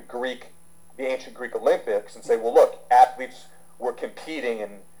look at the ancient Greek Olympics and say, well, look, athletes were competing in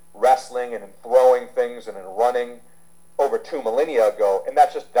wrestling and in throwing things and in running over 2 millennia ago, and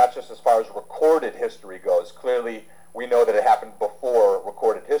that's just as far as recorded history goes. Clearly, we know that it happened before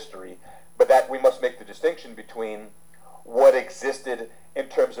recorded history, but that we must make the distinction between what existed in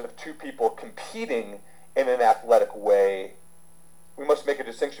terms of 2 people competing in an athletic way. We must make a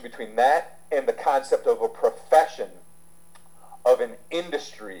distinction between that and the concept of a profession, of an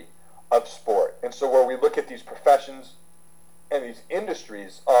industry of sport. And so where we look at these professions and these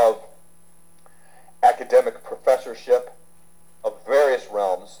industries of academic professorship of various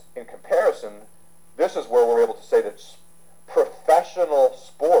realms in comparison, this is where we're able to say that professional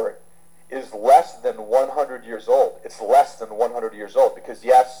sport is less than 100 years old. It's less than 100 years old because,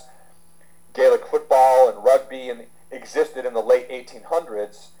 yes, Gaelic football and rugby existed in the late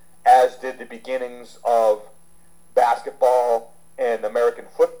 1800s, as did the beginnings of basketball and American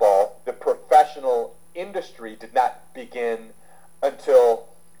football. The professional industry did not begin until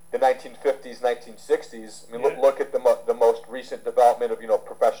the 1950s, 1960s. I mean, look at the most recent development of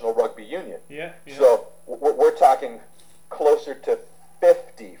professional rugby union. Yeah. So we're talking closer to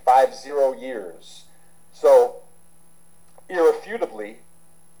 50 years. So irrefutably,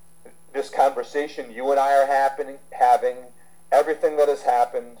 this conversation you and I are having, everything that has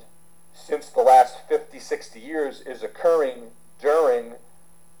happened since the last 50, 60 years is occurring during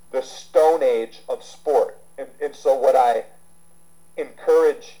the Stone Age of sport. And so what I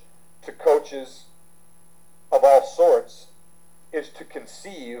encourage to coaches of all sorts is to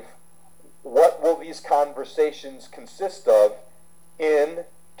conceive what will these conversations consist of in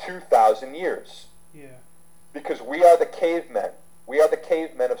 2,000 years. Yeah. Because we are the cavemen. We are the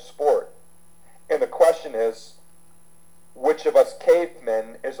cavemen of sport. And the question is, which of us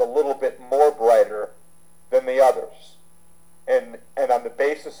cavemen is a little bit more brighter than the others? And on the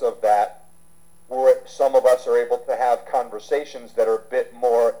basis of that, some of us are able to have conversations that are a bit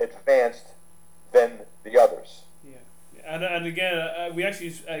more advanced than the others. Yeah. And again, we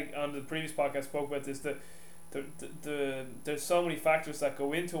actually on the previous podcast spoke about this. There's so many factors that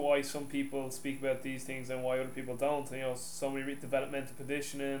go into why some people speak about these things and why other people don't. You know, so many developmental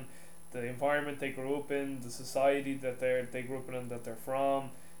conditioning, the environment they grew up in, the society that they grew up in and that they're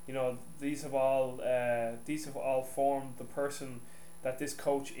from. You know, these have all formed the person that this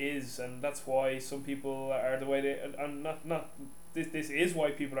coach is, and that's why some people are the way they. And not this is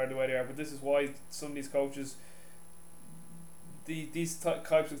why people are the way they are, but this is why some of these coaches. These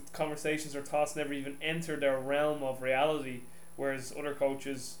types of conversations or thoughts never even enter their realm of reality, whereas other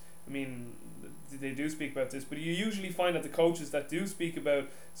coaches, I mean, they do speak about this, but you usually find that the coaches that do speak about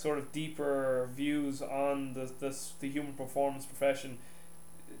sort of deeper views on the human performance profession,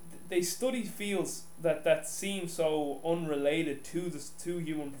 they study fields that seem so unrelated to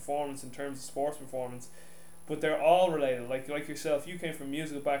human performance in terms of sports performance, but they're all related. Like yourself, you came from a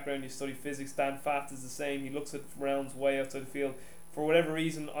musical background, you study physics. Dan Pfaff is the same. He looks at realms way outside the field. For whatever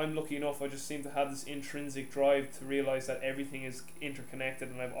reason, I'm lucky enough, I just seem to have this intrinsic drive to realise that everything is interconnected,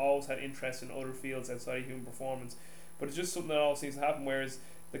 and I've always had interest in other fields outside of human performance. But it's just something that always seems to happen, whereas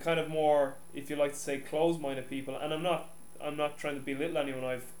the kind of more, if you like to say, closed-minded people, and I'm not trying to belittle anyone,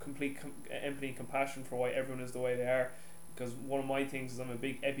 I've complete empathy and compassion for why everyone is the way they are, because one of my things is I'm a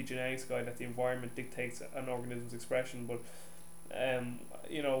big epigenetics guy, that the environment dictates an organism's expression. But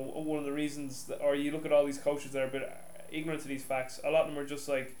you know, one of the reasons or you look at all these coaches that are a bit ignorant to these facts, a lot of them are just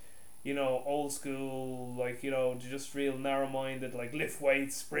like, you know, old school, like, you know, just real narrow-minded, like lift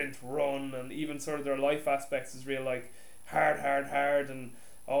weights, sprint, run, and even sort of their life aspects is real like hard, and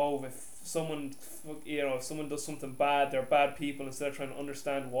if someone, you know, if someone does something bad, they're bad people, instead of trying to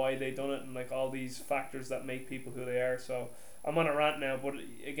understand why they done it, and like all these factors that make people who they are. So I'm on a rant now, but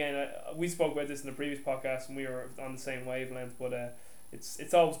again, we spoke about this in the previous podcast and we were on the same wavelength, but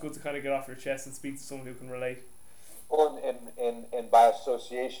it's always good to kind of get off your chest and speak to someone who can relate. Well, and by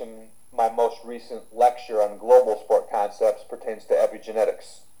association, my most recent lecture on global sport concepts pertains to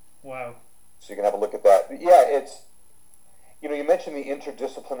epigenetics. Wow. So you can have a look at that. But yeah, it's, you know, you mentioned the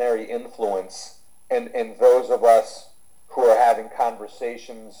interdisciplinary influence, and those of us who are having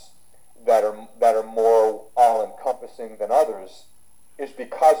conversations that are more all-encompassing than others is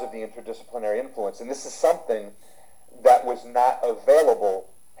because of the interdisciplinary influence. And this is something that was not available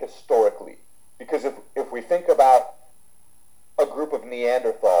historically. Because if we think about a group of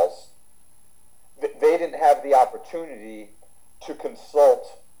Neanderthals, they didn't have the opportunity to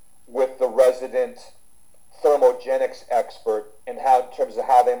consult with the resident thermogenics expert in terms of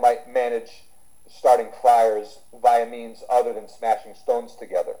how they might manage starting fires via means other than smashing stones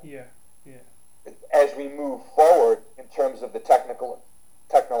together. Yeah. As we move forward in terms of the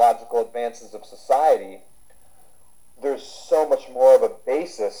technological advances of society, there's so much more of a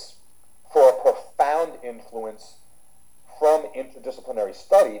basis for a profound influence from interdisciplinary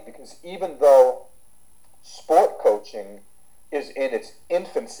study, because even though sport coaching is in its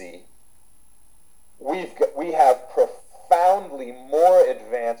infancy, we have profoundly more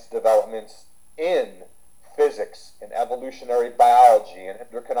advanced developments in physics and evolutionary biology and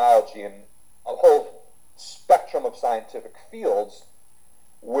endocrinology and a whole spectrum of scientific fields,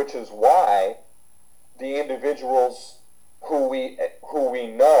 which is why the individuals who we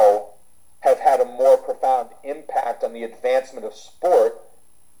know have had a more profound impact on the advancement of sport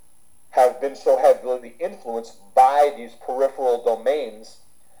have been so heavily influenced by these peripheral domains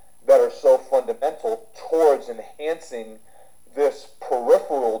that are so fundamental towards enhancing this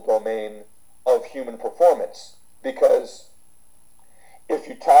peripheral domain of human performance. Because if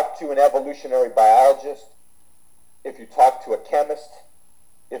you talk to an evolutionary biologist, if you talk to a chemist,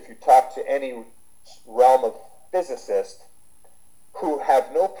 if you talk to any realm of physicist who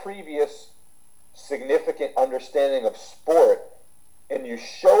have no previous significant understanding of sport, and you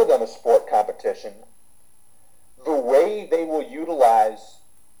show them a sport competition, the way they will utilize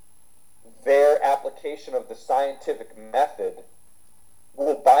their application of the scientific method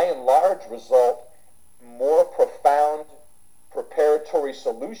will by and large result in more profound preparatory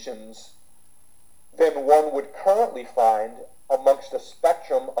solutions than one would currently find amongst a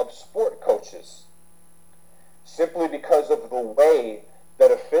spectrum of sport coaches, simply because of the way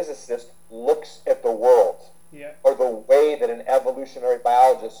that a physicist looks at the world, or the way that an evolutionary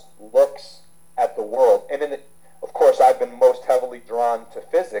biologist looks at the world. And of course, I've been most heavily drawn to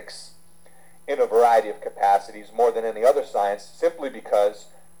physics in a variety of capacities, more than any other science, simply because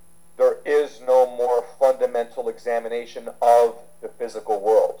there is no more fundamental examination of the physical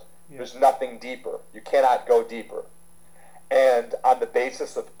world. There's nothing deeper. You cannot go deeper. And on the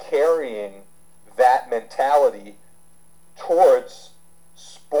basis of carrying that mentality towards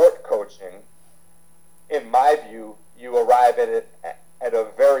sport coaching, in my view, you arrive at it at a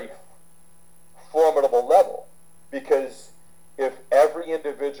very formidable level, because if every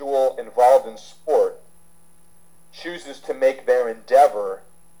individual involved in sport chooses to make their endeavor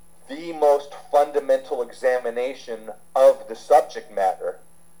the most fundamental examination of the subject matter,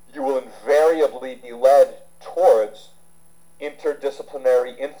 you will invariably be led towards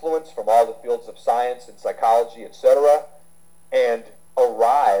interdisciplinary influence from all the fields of science and psychology, etc., and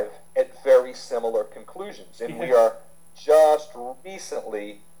arrive at very similar conclusions. And we are just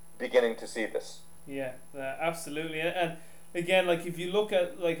recently beginning to see this. Yeah, absolutely. And again, like if you look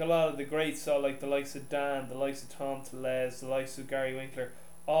at like a lot of the greats, so like the likes of Dan, the likes of Tom Tellez, the likes of Gary Winkler,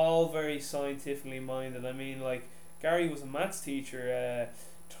 all very scientifically minded. I mean, like Gary was a maths teacher.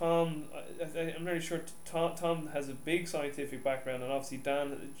 Tom, I'm very sure Tom has a big scientific background, and obviously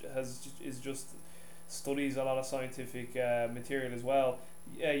Dan is just studies a lot of scientific material as well.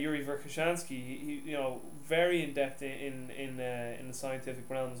 Yuri Verkhoshansky, he very in depth in the scientific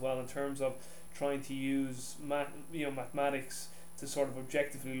realm as well, in terms of trying to use mathematics to sort of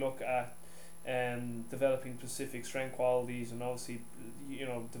objectively look at developing specific strength qualities, and obviously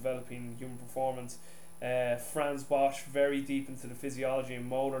developing human performance. Franz Bosch, very deep into the physiology and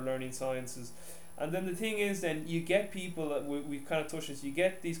motor learning sciences. And then the thing is, then you get people that we've kind of touched this, you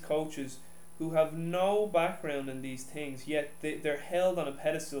get these coaches who have no background in these things, yet they're held on a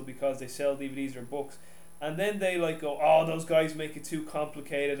pedestal because they sell DVDs or books, and then they like go, oh, those guys make it too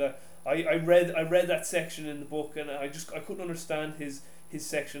complicated. I read that section in the book, and I couldn't understand his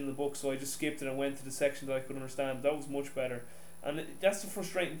section in the book, so I just skipped it and went to the section that I could understand. That was much better. And that's the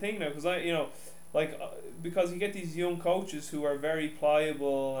frustrating thing now, because because you get these young coaches who are very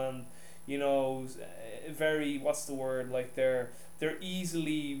pliable and very, what's the word, like they're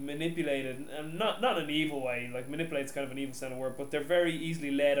easily manipulated, and not in an evil way. Like manipulate's kind of an evil sounding word, but they're very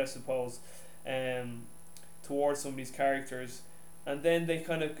easily led, I suppose, towards some of these characters, and then they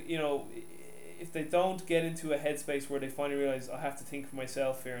kind of if they don't get into a headspace where they finally realize, I have to think for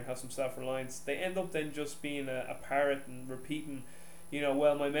myself here and have some self-reliance, they end up then just being a parrot and repeating,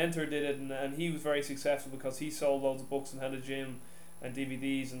 well, my mentor did it, and he was very successful because he sold loads of books and had a gym and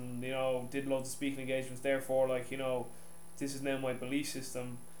DVDs and did loads of speaking engagements, therefore this is now my belief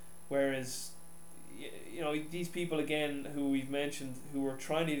system. Whereas these people again who we've mentioned, who are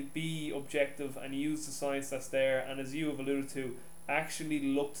trying to be objective and use the science that's there, and as you have alluded to, actually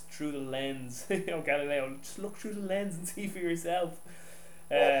looked through the lens. Galileo, just look through the lens and see for yourself.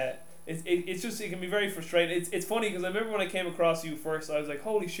 It's just, it can be very frustrating. It's funny because I remember when I came across you first, I was like,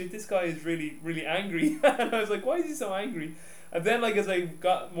 holy shit, this guy is really, really angry. And I was like, why is he so angry? And then as I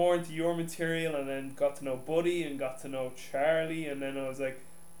got more into your material and then got to know Buddy and got to know Charlie, and then I was like,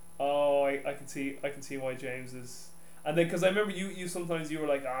 oh, I can see why James is. And then because I remember you sometimes you were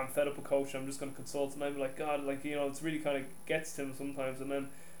like, I'm fed up with coach, I'm just going to consult, and I'm like, God, it's really kind of gets to him sometimes. And then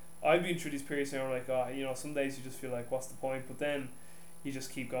I've been through these periods and I'm like, some days you just feel like, what's the point? But then you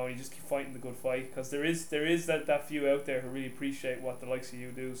just keep going, you just keep fighting the good fight, because there is that few out there who really appreciate what the likes of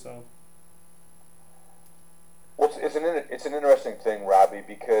you do. So well, it's an interesting thing, Robbie,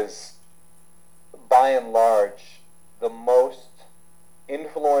 because by and large, the most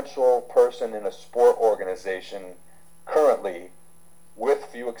influential person in a sport organization currently, with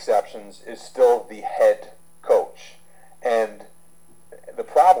few exceptions, is still the head coach. And the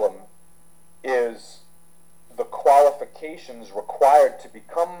problem is the qualifications required to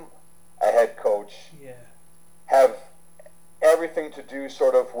become a head coach have everything to do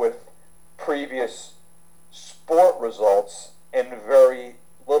sort of with previous sport results and very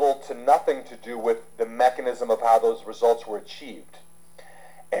little to nothing to do with the mechanism of how those results were achieved.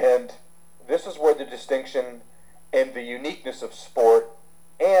 And this is where the distinction and the uniqueness of sport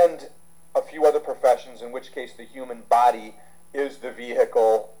and a few other professions, in which case the human body is the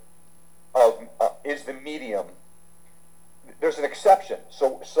vehicle of is the medium. There's an exception.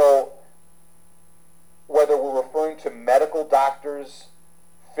 So whether we're referring to medical doctors,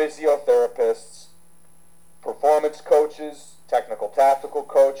 physiotherapists, performance coaches, technical tactical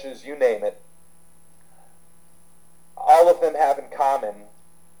coaches, you name it, all of them have in common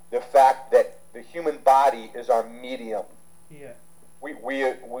the fact that the human body is our medium. Yeah. We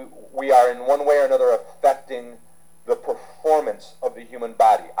are in one way or another affecting the performance of the human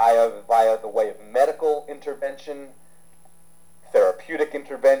body, either via the way of medical intervention, therapeutic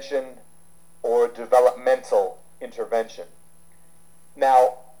intervention, or developmental intervention.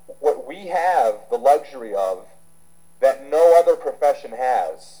 Now, what we have the luxury of that no other profession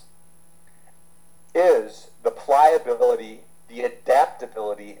has is the pliability, the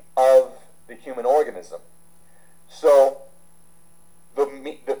adaptability of the human organism. So the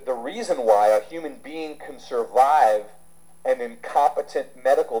the reason why a human being can survive an incompetent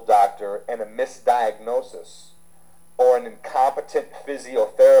medical doctor and a misdiagnosis, or an incompetent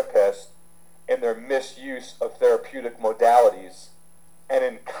physiotherapist and their misuse of therapeutic modalities, an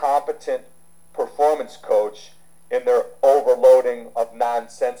incompetent performance coach in their overloading of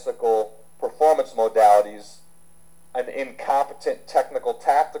nonsensical performance modalities, an incompetent technical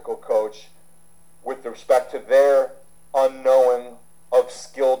tactical coach with respect to their unknowing of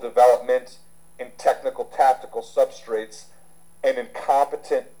skill development in technical tactical substrates, an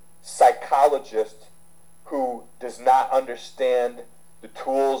incompetent psychologist who does not understand the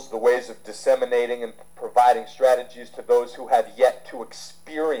tools, the ways of disseminating and providing strategies to those who have yet to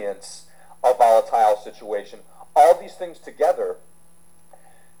experience a volatile situation. All these things together,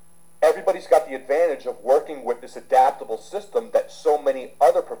 everybody's got the advantage of working with this adaptable system that so many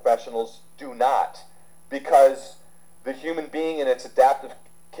other professionals do not, because the human being and its adaptive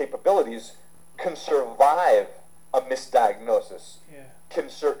capabilities can survive a misdiagnosis, can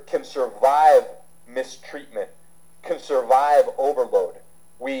survive mistreatment, can survive overload.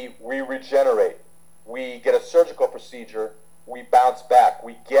 We regenerate. We get a surgical procedure, we bounce back.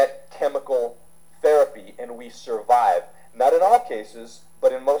 We get chemical therapy and we survive. Not in all cases,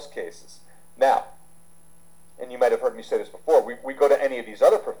 but in most cases. Now, and you might have heard me say this before, we go to any of these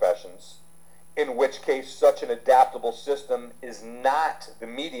other professions, in which case such an adaptable system is not the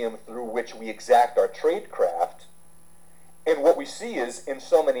medium through which we exact our trade craft. And what we see is, in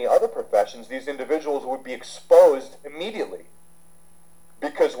so many other professions, these individuals would be exposed immediately.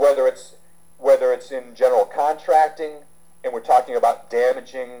 Because whether it's in general contracting, and we're talking about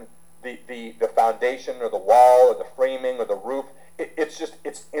damaging the foundation or the wall or the framing or the roof,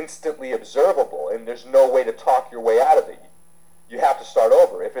 it's instantly observable, and there's no way to talk your way out of it. You have to start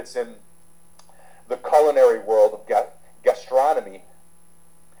over. If it's in the culinary world of gastronomy,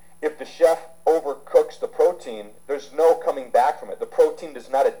 if the chef overcooks the protein, there's no coming back from it. The protein does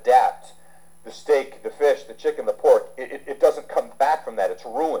not adapt. The steak, the fish, the chicken, the pork, it doesn't come back from that. It's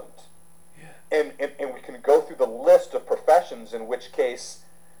ruined. Yeah. And we can go through the list of professions in which case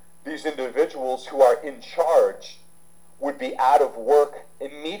these individuals who are in charge would be out of work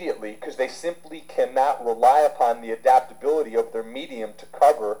immediately because they simply cannot rely upon the adaptability of their medium to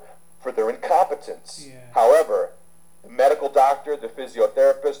cover for their incompetence. Yeah. However, the medical doctor, the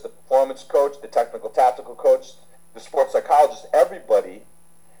physiotherapist, the performance coach, the technical tactical coach, the sports psychologist, everybody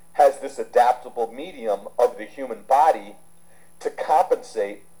has this adaptable medium of the human body to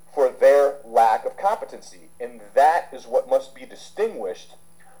compensate for their lack of competency. And that is what must be distinguished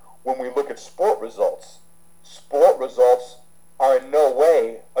when we look at sport results. Sport results are in no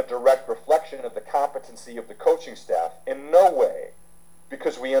way a direct reflection of the competency of the coaching staff. In no way.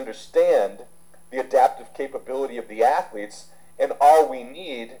 Because we understand the adaptive capability of the athletes, and all we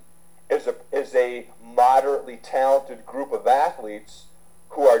need is a moderately talented group of athletes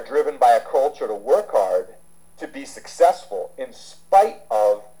who are driven by a culture to work hard to be successful in spite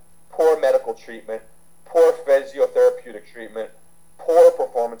of poor medical treatment, poor physiotherapeutic treatment, poor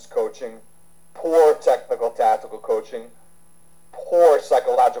performance coaching, poor technical tactical coaching, poor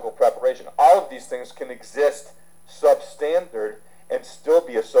psychological preparation. All of these things can exist substandard and still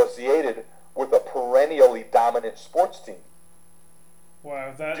be associated with a perennially dominant sports team.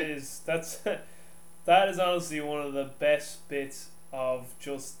 Wow, that's honestly one of the best bits of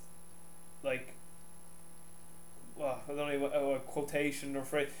just like, well, I don't know, a quotation or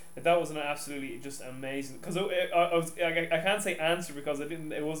phrase. That was an absolutely just amazing, because I can't say answer because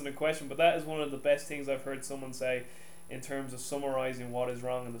it wasn't a question, but that is one of the best things I've heard someone say in terms of summarizing what is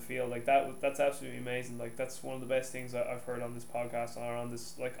wrong in the field. Like that's absolutely amazing. Like that's one of the best things I've heard on this podcast or on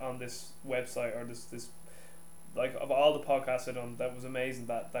this website or this like of all the podcasts I've done. That was amazing.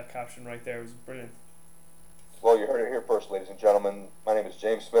 That caption right there was brilliant. Well, you heard it here first, ladies and gentlemen. My name is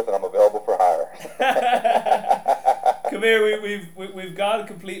James Smith, and I'm available for hire. Come here, we've gone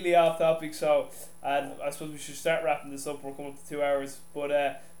completely off topic, so I suppose we should start wrapping this up. We're coming up to 2 hours,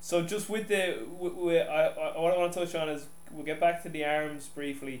 but so just with what I want to touch on is we'll get back to the arms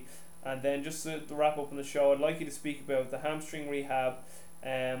briefly, and then just to wrap up on the show, I'd like you to speak about the hamstring rehab.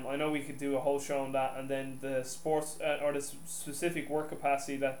 I know we could do a whole show on that, and then the sports or the specific work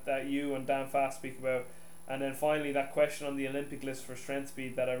capacity that you and Dan Fast speak about. And then finally, that question on the Olympic list for strength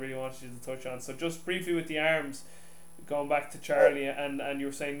speed that I really wanted you to touch on. So just briefly with the arms, going back to Charlie, and you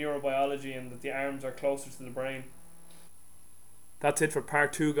were saying neurobiology and that the arms are closer to the brain. That's it for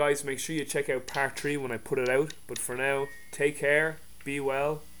part 2, guys. Make sure you check out part 3 when I put it out. But for now, take care, be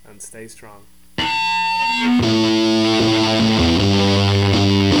well, and stay strong.